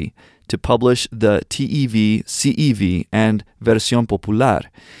Society to publish the TEV, CEV, and Versión Popular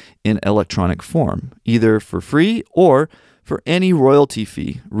in electronic form, either for free or for any royalty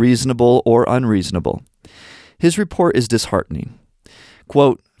fee, reasonable or unreasonable. His report is disheartening.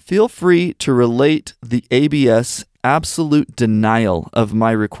 Quote, "Feel free to relate the ABS absolute denial of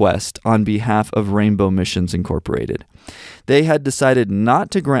my request on behalf of Rainbow Missions Incorporated. They had decided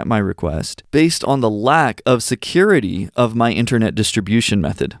not to grant my request based on the lack of security of my internet distribution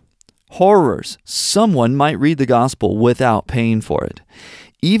method. Horrors! Someone might read the gospel without paying for it.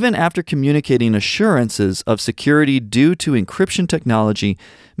 Even after communicating assurances of security due to encryption technology,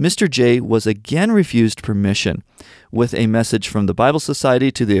 Mr. J was again refused permission, with a message from the Bible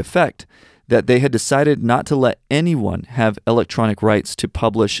Society to the effect that they had decided not to let anyone have electronic rights to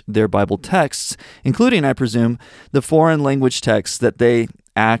publish their Bible texts, including, I presume, the foreign language texts that they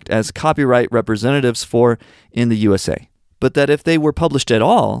act as copyright representatives for in the USA, but that if they were published at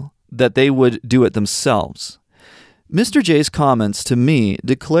all, that they would do it themselves." Mr. J's comments to me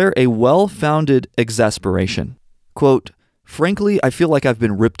declare a well-founded exasperation. Quote, "Frankly, I feel like I've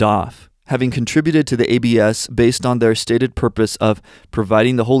been ripped off, having contributed to the ABS based on their stated purpose of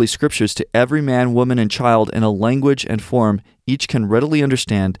providing the Holy Scriptures to every man, woman, and child in a language and form each can readily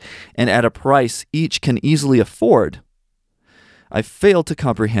understand and at a price each can easily afford. I fail to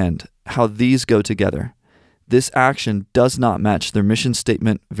comprehend how these go together. This action does not match their mission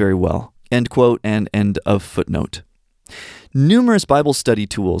statement very well." End quote and end of footnote. Numerous Bible study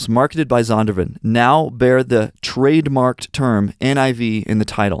tools marketed by Zondervan now bear the trademarked term NIV in the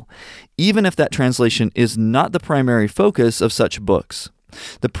title, even if that translation is not the primary focus of such books.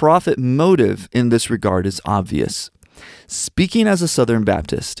 The profit motive in this regard is obvious. Speaking as a Southern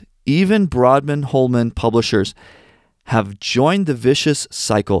Baptist, even Broadman Holman publishers have joined the vicious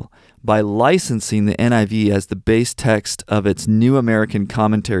cycle by licensing the NIV as the base text of its New American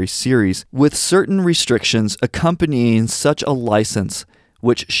Commentary series, with certain restrictions accompanying such a license,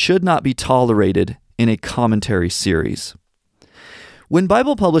 which should not be tolerated in a commentary series. When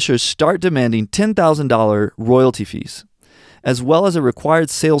Bible publishers start demanding $10,000 royalty fees, as well as a required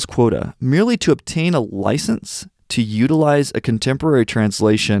sales quota, merely to obtain a license to utilize a contemporary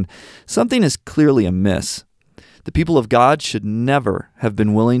translation, something is clearly amiss. The people of God should never have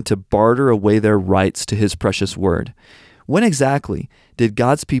been willing to barter away their rights to His precious word. When exactly did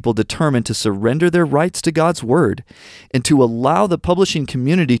God's people determine to surrender their rights to God's word and to allow the publishing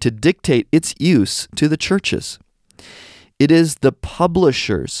community to dictate its use to the churches? It is the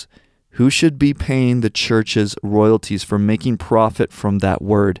publishers who should be paying the churches royalties for making profit from that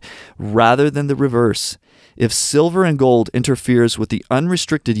word, rather than the reverse. If silver and gold interferes with the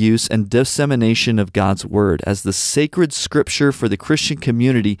unrestricted use and dissemination of God's word as the sacred scripture for the Christian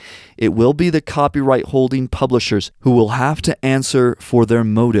community, it will be the copyright-holding publishers who will have to answer for their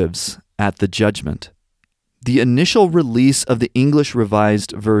motives at the judgment. The initial release of the English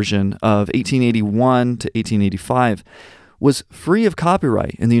Revised Version of 1881 to 1885 was free of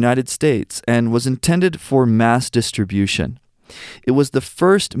copyright in the United States and was intended for mass distribution. It was the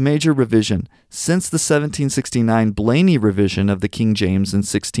first major revision since the 1769 Blaney revision of the King James in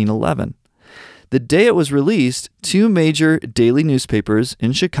 1611. The day it was released, two major daily newspapers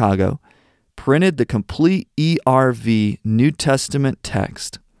in Chicago printed the complete ERV New Testament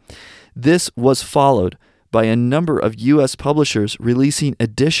text. This was followed by a number of U.S. publishers releasing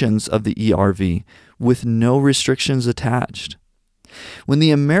editions of the ERV with no restrictions attached. When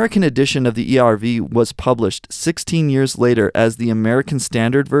the American edition of the ERV was published 16 years later as the American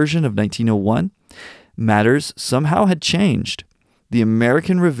Standard Version of 1901, matters somehow had changed. The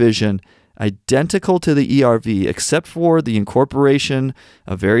American revision, identical to the ERV except for the incorporation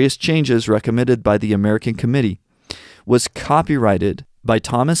of various changes recommended by the American Committee, was copyrighted by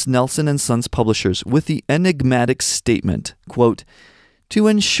Thomas Nelson & Sons Publishers with the enigmatic statement, quote, "to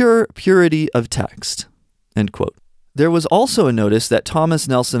ensure purity of text," end quote. There was also a notice that Thomas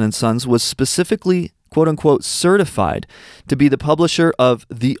Nelson & Sons was specifically quote-unquote certified to be the publisher of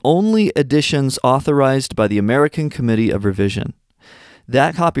the only editions authorized by the American Committee of Revision.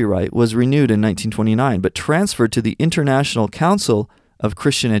 That copyright was renewed in 1929, but transferred to the International Council of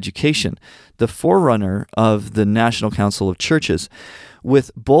Christian Education, the forerunner of the National Council of Churches,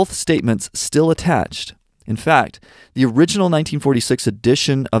 with both statements still attached. In fact, the original 1946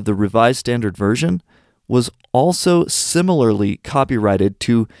 edition of the Revised Standard Version was also similarly copyrighted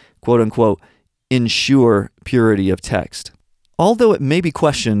to, quote-unquote, ensure purity of text. Although it may be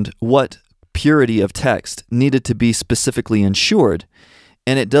questioned what purity of text needed to be specifically ensured,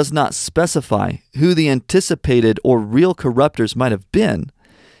 and it does not specify who the anticipated or real corruptors might have been,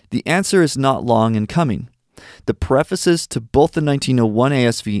 the answer is not long in coming. The prefaces to both the 1901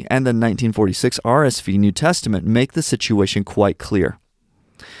 ASV and the 1946 RSV New Testament make the situation quite clear.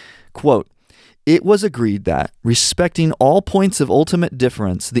 Quote, "It was agreed that, respecting all points of ultimate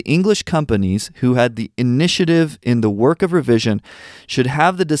difference, the English companies who had the initiative in the work of revision should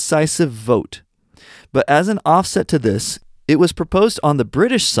have the decisive vote. But as an offset to this, it was proposed on the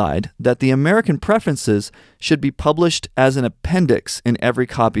British side that the American preferences should be published as an appendix in every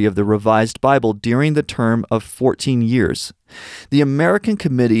copy of the Revised Bible during the term of 14 years. The American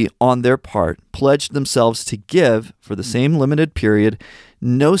Committee, on their part, pledged themselves to give, for the same limited period,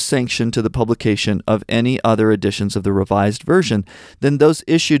 no sanction to the publication of any other editions of the Revised Version than those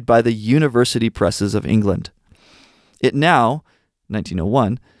issued by the university presses of England. It now,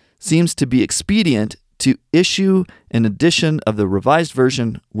 1901, seems to be expedient to issue an edition of the Revised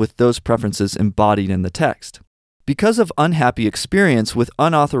Version with those preferences embodied in the text. Because of unhappy experience with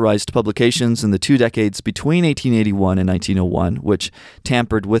unauthorized publications in the 2 decades between 1881 and 1901, which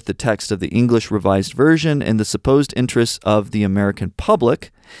tampered with the text of the English Revised Version in the supposed interests of the American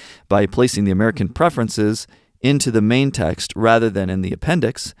public by placing the American preferences into the main text rather than in the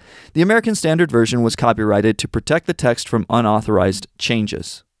appendix, the American Standard Version was copyrighted to protect the text from unauthorized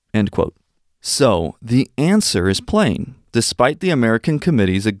changes." End quote. So, the answer is plain. Despite the American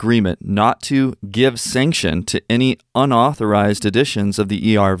Committee's agreement not to give sanction to any unauthorized editions of the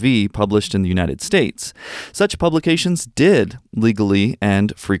ERV published in the United States, such publications did legally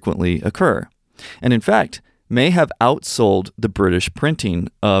and frequently occur, and in fact, may have outsold the British printing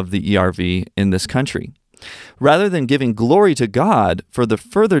of the ERV in this country. Rather than giving glory to God for the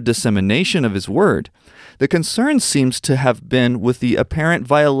further dissemination of His Word, the concern seems to have been with the apparent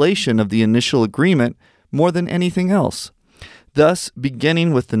violation of the initial agreement more than anything else. Thus,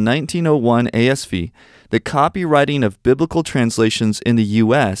 beginning with the 1901 ASV, the copywriting of biblical translations in the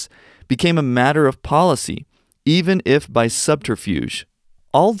U.S. became a matter of policy, even if by subterfuge.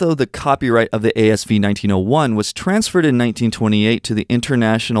 Although the copyright of the ASV 1901 was transferred in 1928 to the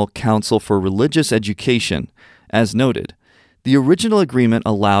International Council for Religious Education, as noted, the original agreement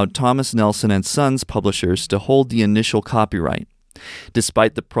allowed Thomas Nelson and Sons publishers to hold the initial copyright.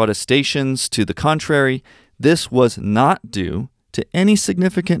 Despite the protestations to the contrary, this was not due to any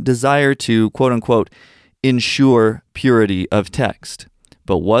significant desire to, quote-unquote, ensure purity of text,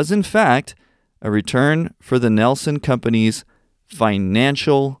 but was in fact a return for the Nelson Company's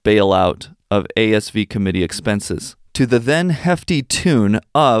financial bailout of ASV committee expenses to the then hefty tune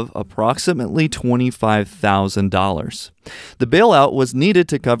of approximately $25,000. The bailout was needed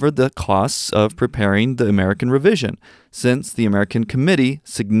to cover the costs of preparing the American revision, since the American Committee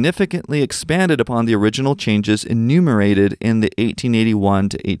significantly expanded upon the original changes enumerated in the 1881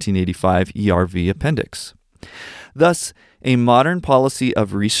 to 1885 ERV appendix. Thus, a modern policy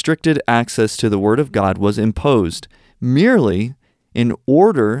of restricted access to the Word of God was imposed, merely in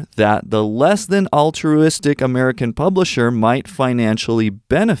order that the less than altruistic American publisher might financially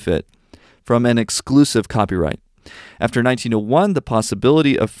benefit from an exclusive copyright. After 1901, the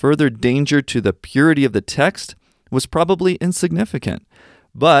possibility of further danger to the purity of the text was probably insignificant,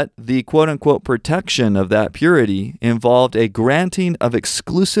 but the quote-unquote protection of that purity involved a granting of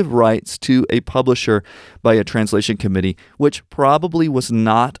exclusive rights to a publisher by a translation committee, which probably was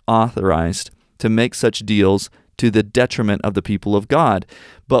not authorized to make such deals to the detriment of the people of God,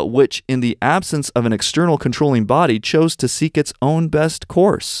 but which, in the absence of an external controlling body, chose to seek its own best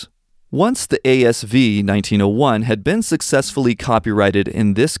course. Once the ASV 1901 had been successfully copyrighted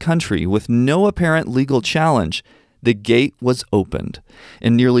in this country with no apparent legal challenge, the gate was opened,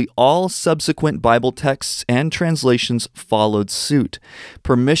 and nearly all subsequent Bible texts and translations followed suit.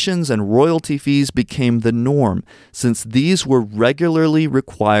 Permissions and royalty fees became the norm, since these were regularly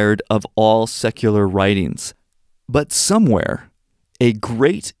required of all secular writings. But somewhere, a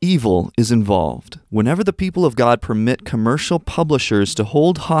great evil is involved whenever the people of God permit commercial publishers to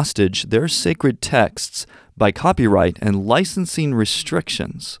hold hostage their sacred texts by copyright and licensing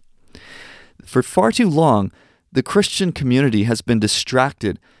restrictions. For far too long, the Christian community has been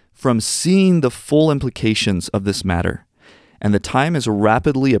distracted from seeing the full implications of this matter, and the time is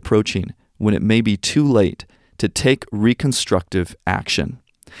rapidly approaching when it may be too late to take reconstructive action.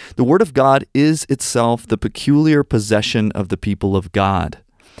 The Word of God is itself the peculiar possession of the people of God.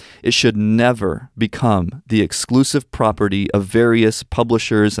 It should never become the exclusive property of various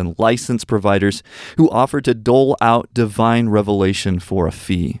publishers and license providers who offer to dole out divine revelation for a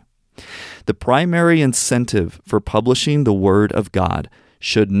fee. The primary incentive for publishing the Word of God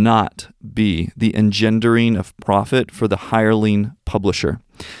should not be the engendering of profit for the hireling publisher,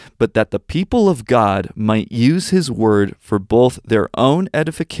 but that the people of God might use His Word for both their own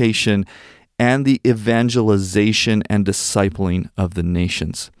edification and the evangelization and discipling of the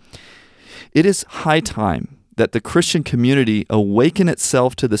nations. It is high time that the Christian community awaken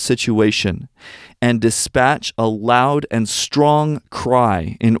itself to the situation and dispatch a loud and strong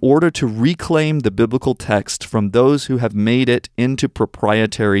cry in order to reclaim the biblical text from those who have made it into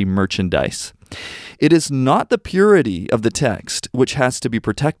proprietary merchandise. It is not the purity of the text which has to be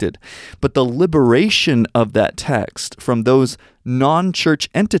protected, but the liberation of that text from those non-church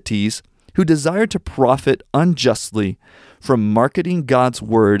entities who desire to profit unjustly from marketing God's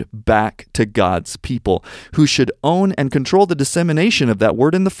word back to God's people, who should own and control the dissemination of that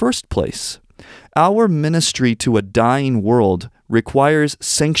word in the first place. Our ministry to a dying world requires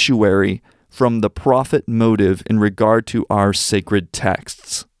sanctuary from the profit motive in regard to our sacred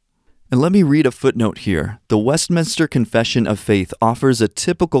texts. And let me read a footnote here. The Westminster Confession of Faith offers a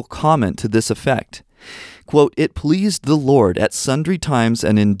typical comment to this effect. Quote, "It pleased the Lord at sundry times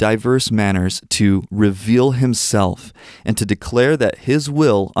and in diverse manners to reveal Himself and to declare that His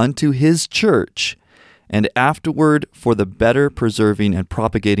will unto His church, and afterward for the better preserving and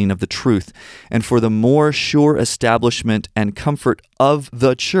propagating of the truth, and for the more sure establishment and comfort of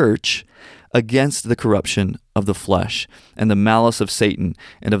the church, against the corruption of the flesh, and the malice of Satan,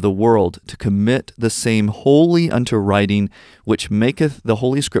 and of the world, to commit the same wholly unto writing, which maketh the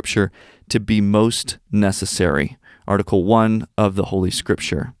Holy Scripture to be most necessary." Article 1 of the Holy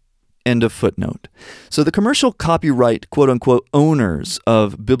Scripture. End of footnote. So the commercial copyright, quote-unquote, owners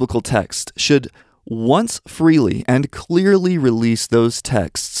of biblical text should once freely and clearly release those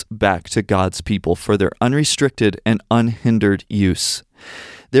texts back to God's people for their unrestricted and unhindered use.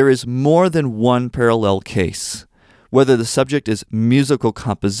 There is more than one parallel case, whether the subject is musical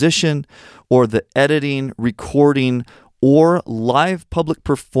composition or the editing, recording, or live public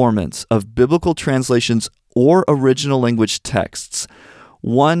performance of biblical translations or original language texts.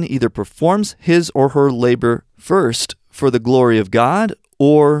 One either performs his or her labor first for the glory of God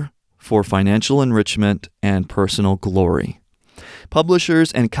or for financial enrichment and personal glory.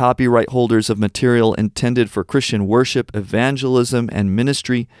 Publishers and copyright holders of material intended for Christian worship, evangelism, and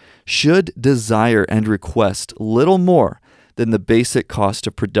ministry should desire and request little more than the basic cost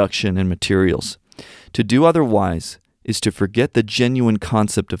of production and materials. To do otherwise is to forget the genuine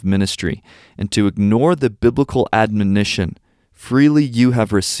concept of ministry and to ignore the biblical admonition, "Freely you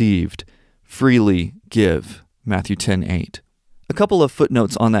have received, freely give." Matthew 10:8. A couple of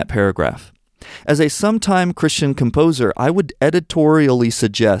footnotes on that paragraph. As a sometime Christian composer, I would editorially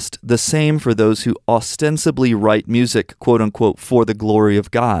suggest the same for those who ostensibly write music, quote-unquote, for the glory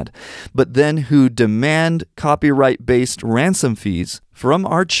of God, but then who demand copyright-based ransom fees from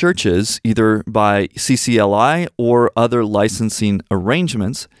our churches, either by CCLI or other licensing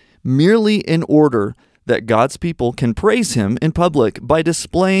arrangements, merely in order that God's people can praise Him in public by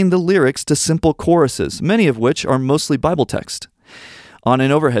displaying the lyrics to simple choruses, many of which are mostly Bible text, on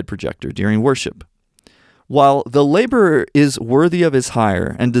an overhead projector during worship. While the laborer is worthy of his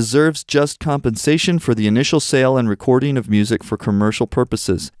hire and deserves just compensation for the initial sale and recording of music for commercial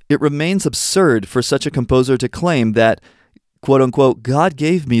purposes, it remains absurd for such a composer to claim that, quote-unquote, "God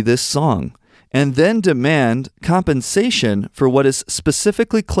gave me this song," and then demand compensation for what is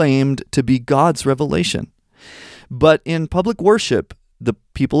specifically claimed to be God's revelation. But in public worship, the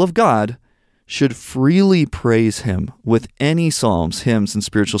people of God should freely praise Him with any psalms, hymns, and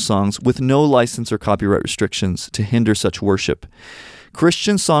spiritual songs with no license or copyright restrictions to hinder such worship.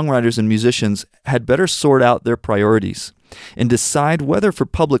 Christian songwriters and musicians had better sort out their priorities and decide whether for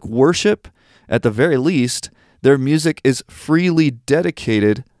public worship, at the very least, their music is freely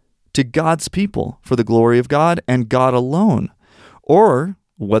dedicated to God's people for the glory of God and God alone, or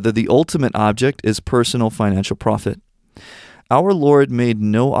whether the ultimate object is personal financial profit. Our Lord made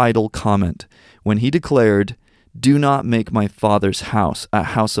no idle comment when He declared, "Do not make my Father's house a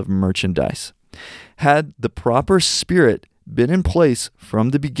house of merchandise." Had the proper spirit been in place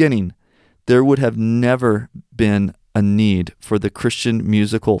from the beginning, there would have never been a need for the Christian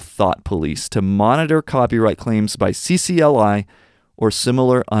Musical Thought Police to monitor copyright claims by CCLI or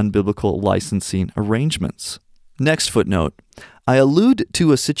similar unbiblical licensing arrangements. Next footnote. I allude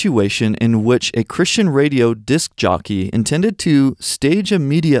to a situation in which a Christian radio disc jockey intended to stage a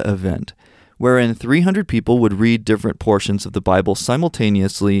media event wherein 300 people would read different portions of the Bible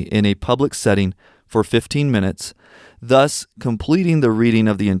simultaneously in a public setting for 15 minutes, thus completing the reading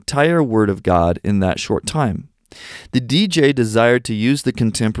of the entire Word of God in that short time. The DJ desired to use the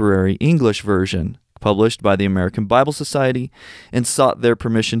contemporary English version, published by the American Bible Society, and sought their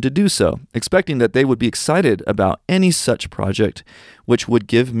permission to do so, expecting that they would be excited about any such project which would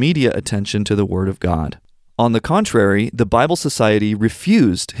give media attention to the Word of God. On the contrary, the Bible Society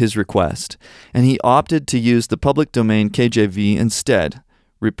refused his request, and he opted to use the public domain KJV instead,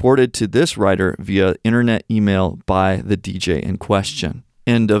 reported to this writer via internet email by the DJ in question.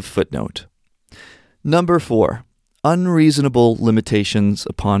 End of footnote. Number 4. Unreasonable limitations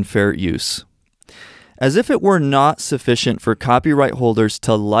upon fair use. As if it were not sufficient for copyright holders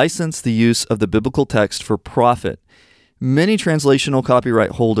to license the use of the biblical text for profit, many translational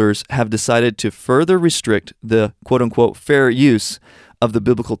copyright holders have decided to further restrict the quote-unquote fair use of the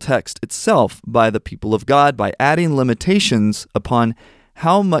biblical text itself by the people of God by adding limitations upon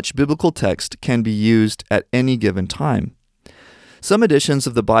how much biblical text can be used at any given time. Some editions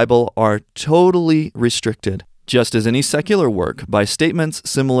of the Bible are totally restricted, just as any secular work, by statements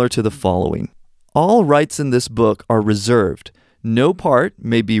similar to the following. All rights in this book are reserved. No part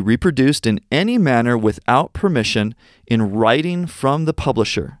may be reproduced in any manner without permission in writing from the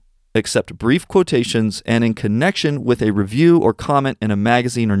publisher, except brief quotations and in connection with a review or comment in a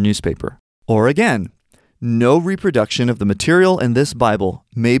magazine or newspaper. Or again, no reproduction of the material in this Bible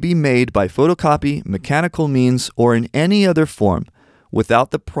may be made by photocopy, mechanical means, or in any other form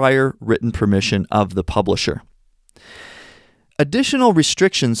without the prior written permission of the publisher. Additional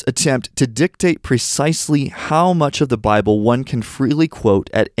restrictions attempt to dictate precisely how much of the Bible one can freely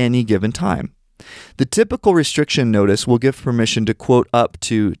quote at any given time. The typical restriction notice will give permission to quote up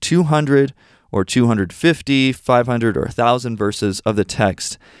to 200 or 250, 500, or 1,000 verses of the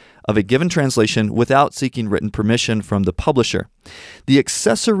text of a given translation without seeking written permission from the publisher. The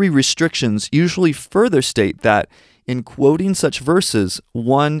accessory restrictions usually further state that in quoting such verses,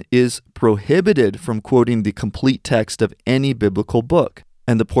 one is prohibited from quoting the complete text of any biblical book,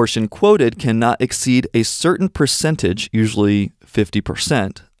 and the portion quoted cannot exceed a certain percentage, usually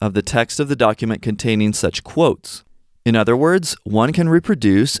 50%, of the text of the document containing such quotes. In other words, one can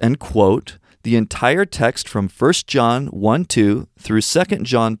reproduce and quote the entire text from 1 John 1:2 through 2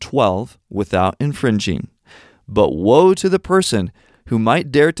 John 12 without infringing. But woe to the person who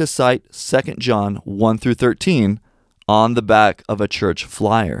might dare to cite 2 John 1 through 13 on the back of a church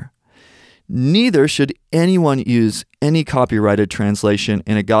flyer. Neither should anyone use any copyrighted translation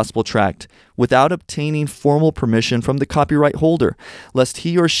in a gospel tract without obtaining formal permission from the copyright holder, lest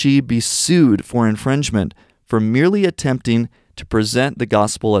he or she be sued for infringement for merely attempting to present the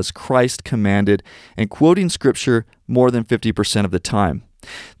gospel as Christ commanded and quoting scripture more than 50% of the time.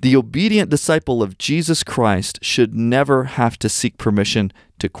 The obedient disciple of Jesus Christ should never have to seek permission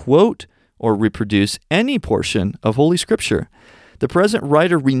to quote or reproduce any portion of Holy Scripture. The present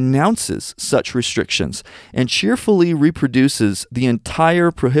writer renounces such restrictions and cheerfully reproduces the entire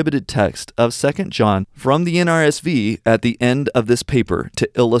prohibited text of 2 John from the NRSV at the end of this paper to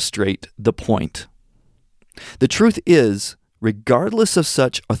illustrate the point. The truth is, regardless of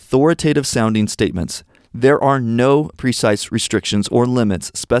such authoritative-sounding statements, there are no precise restrictions or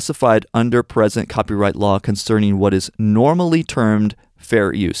limits specified under present copyright law concerning what is normally termed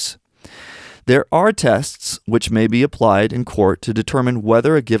fair use. There are tests which may be applied in court to determine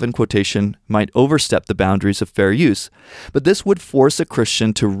whether a given quotation might overstep the boundaries of fair use, but this would force a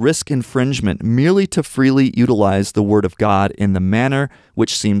Christian to risk infringement merely to freely utilize the Word of God in the manner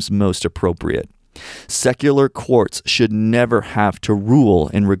which seems most appropriate. Secular courts should never have to rule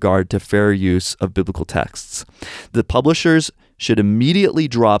in regard to fair use of biblical texts. The publishers should immediately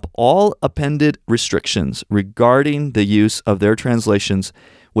drop all appended restrictions regarding the use of their translations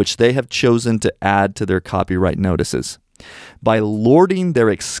which they have chosen to add to their copyright notices. By lording their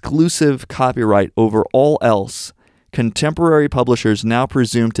exclusive copyright over all else, contemporary publishers now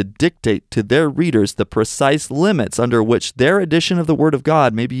presume to dictate to their readers the precise limits under which their edition of the Word of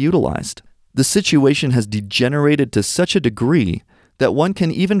God may be utilized. The situation has degenerated to such a degree that one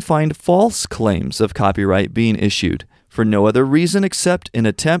can even find false claims of copyright being issued for no other reason except an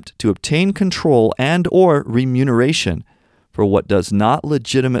attempt to obtain control and/or remuneration for what does not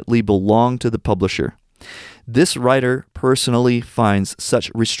legitimately belong to the publisher. This writer personally finds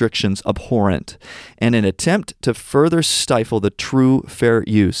such restrictions abhorrent and an attempt to further stifle the true fair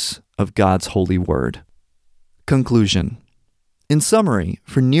use of God's holy word. Conclusion. In summary,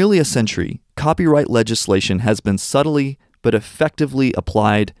 for nearly a century, copyright legislation has been subtly but effectively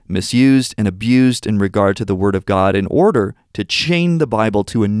applied, misused, and abused in regard to the Word of God in order to chain the Bible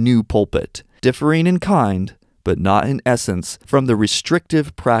to a new pulpit, differing in kind, but not in essence, from the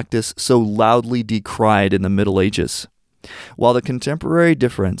restrictive practice so loudly decried in the Middle Ages. While the contemporary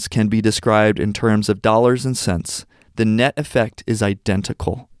difference can be described in terms of dollars and cents, the net effect is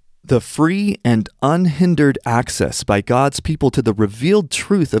identical. The free and unhindered access by God's people to the revealed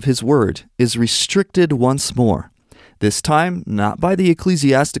truth of His Word is restricted once more, this time not by the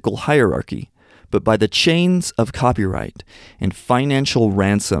ecclesiastical hierarchy, but by the chains of copyright and financial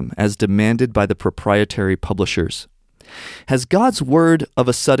ransom as demanded by the proprietary publishers. Has God's Word of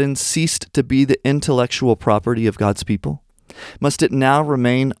a sudden ceased to be the intellectual property of God's people? Must it now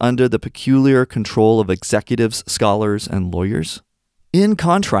remain under the peculiar control of executives, scholars, and lawyers? In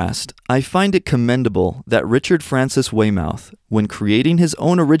contrast, I find it commendable that Richard Francis Weymouth, when creating his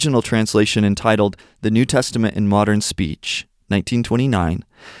own original translation entitled The New Testament in Modern Speech, 1929,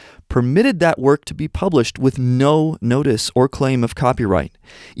 permitted that work to be published with no notice or claim of copyright,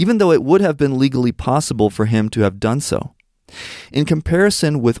 even though it would have been legally possible for him to have done so. In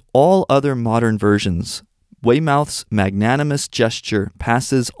comparison with all other modern versions, Weymouth's magnanimous gesture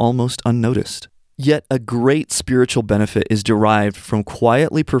passes almost unnoticed. Yet a great spiritual benefit is derived from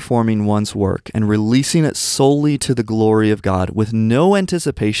quietly performing one's work and releasing it solely to the glory of God with no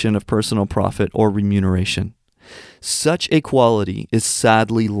anticipation of personal profit or remuneration. Such a quality is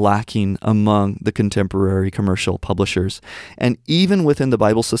sadly lacking among the contemporary commercial publishers, and even within the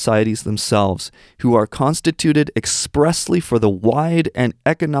Bible societies themselves, who are constituted expressly for the wide and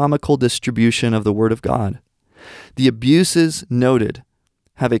economical distribution of the Word of God. The abuses noted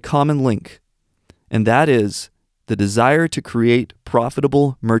have a common link, and that is the desire to create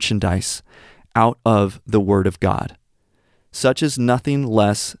profitable merchandise out of the Word of God. Such is nothing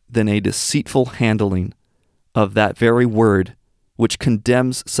less than a deceitful handling of that very word which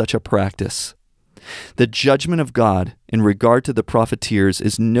condemns such a practice. The judgment of God in regard to the profiteers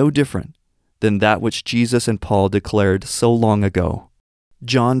is no different than that which Jesus and Paul declared so long ago.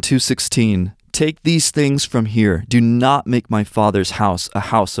 John 2:16, "Take these things from here. Do not make my Father's house a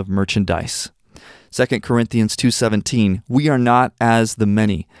house of merchandise." 2 Corinthians 2:17, "We are not as the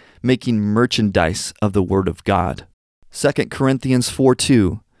many, making merchandise of the word of God." 2 Corinthians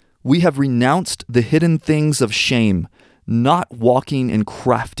 4:2, "We have renounced the hidden things of shame, not walking in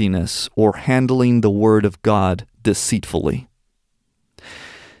craftiness or handling the word of God deceitfully."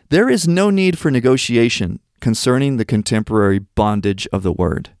 There is no need for negotiation concerning the contemporary bondage of the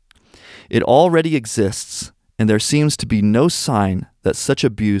word. It already exists, and there seems to be no sign that such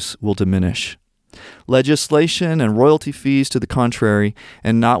abuse will diminish. Legislation and royalty fees to the contrary,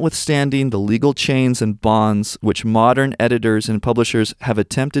 and notwithstanding the legal chains and bonds which modern editors and publishers have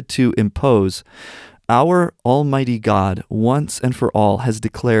attempted to impose, our Almighty God once and for all has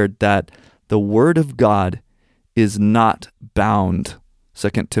declared that the Word of God is not bound,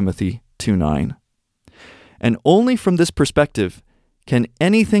 2 Timothy 2:9. And only from this perspective can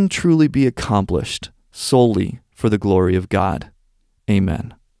anything truly be accomplished solely for the glory of God.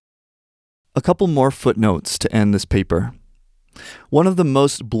 Amen. A couple more footnotes to end this paper. One of the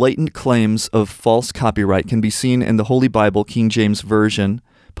most blatant claims of false copyright can be seen in the Holy Bible King James Version,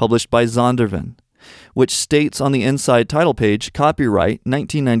 published by Zondervan, which states on the inside title page, "Copyright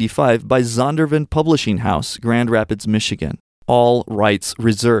 1995 by Zondervan Publishing House, Grand Rapids, Michigan. All rights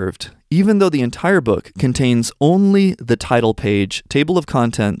reserved," even though the entire book contains only the title page, table of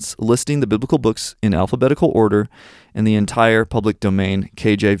contents listing the biblical books in alphabetical order, and the entire public domain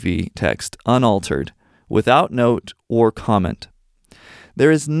KJV text unaltered, without note or comment.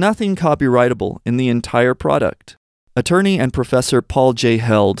 There is nothing copyrightable in the entire product. Attorney and Professor Paul J.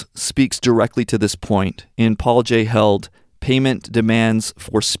 Held speaks directly to this point in Paul J. Held, Payment Demands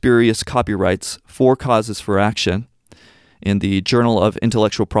for Spurious Copyrights, 4 Causes for Action, in the Journal of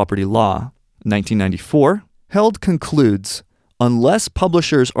Intellectual Property Law, 1994. Held concludes, "Unless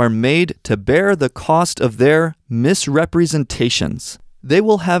publishers are made to bear the cost of their misrepresentations, they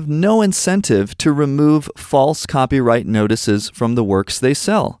will have no incentive to remove false copyright notices from the works they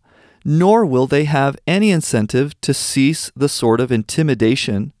sell, nor will they have any incentive to cease the sort of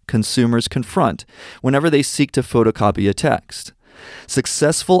intimidation consumers confront whenever they seek to photocopy a text.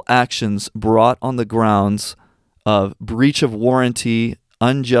 Successful actions brought on the grounds of breach of warranty,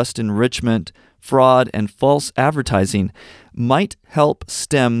 unjust enrichment, fraud, and false advertising might help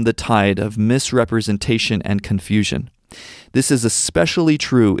stem the tide of misrepresentation and confusion. This is especially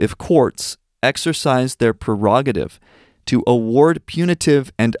true if courts exercise their prerogative to award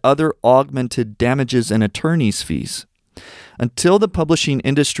punitive and other augmented damages and attorney's fees. Until the publishing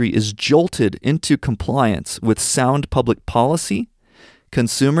industry is jolted into compliance with sound public policy,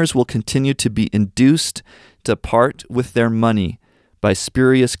 consumers will continue to be induced to part with their money by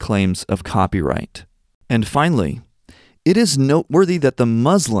spurious claims of copyright. And finally, it is noteworthy that the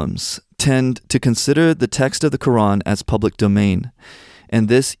Muslims tend to consider the text of the Quran as public domain, and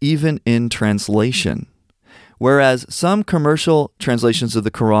this even in translation. Whereas some commercial translations of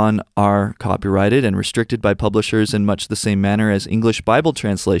the Quran are copyrighted and restricted by publishers in much the same manner as English Bible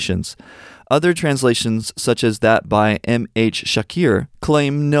translations, other translations, such as that by M.H. Shakir,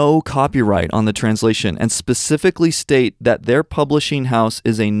 claim no copyright on the translation and specifically state that their publishing house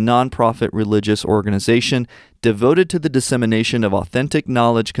is a non-profit religious organization devoted to the dissemination of authentic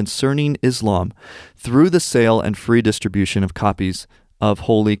knowledge concerning Islam through the sale and free distribution of copies of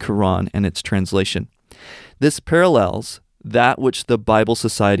Holy Quran and its translation. This parallels that which the Bible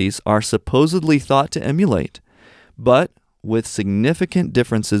societies are supposedly thought to emulate, but with significant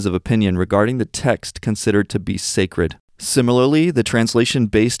differences of opinion regarding the text considered to be sacred. Similarly, the translation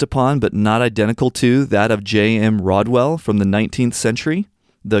based upon but not identical to that of J.M. Rodwell from the 19th century,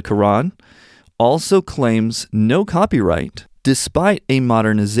 the Quran, also claims no copyright, despite a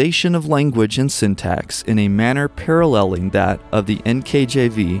modernization of language and syntax in a manner paralleling that of the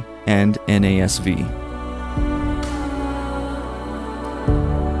NKJV and NASV.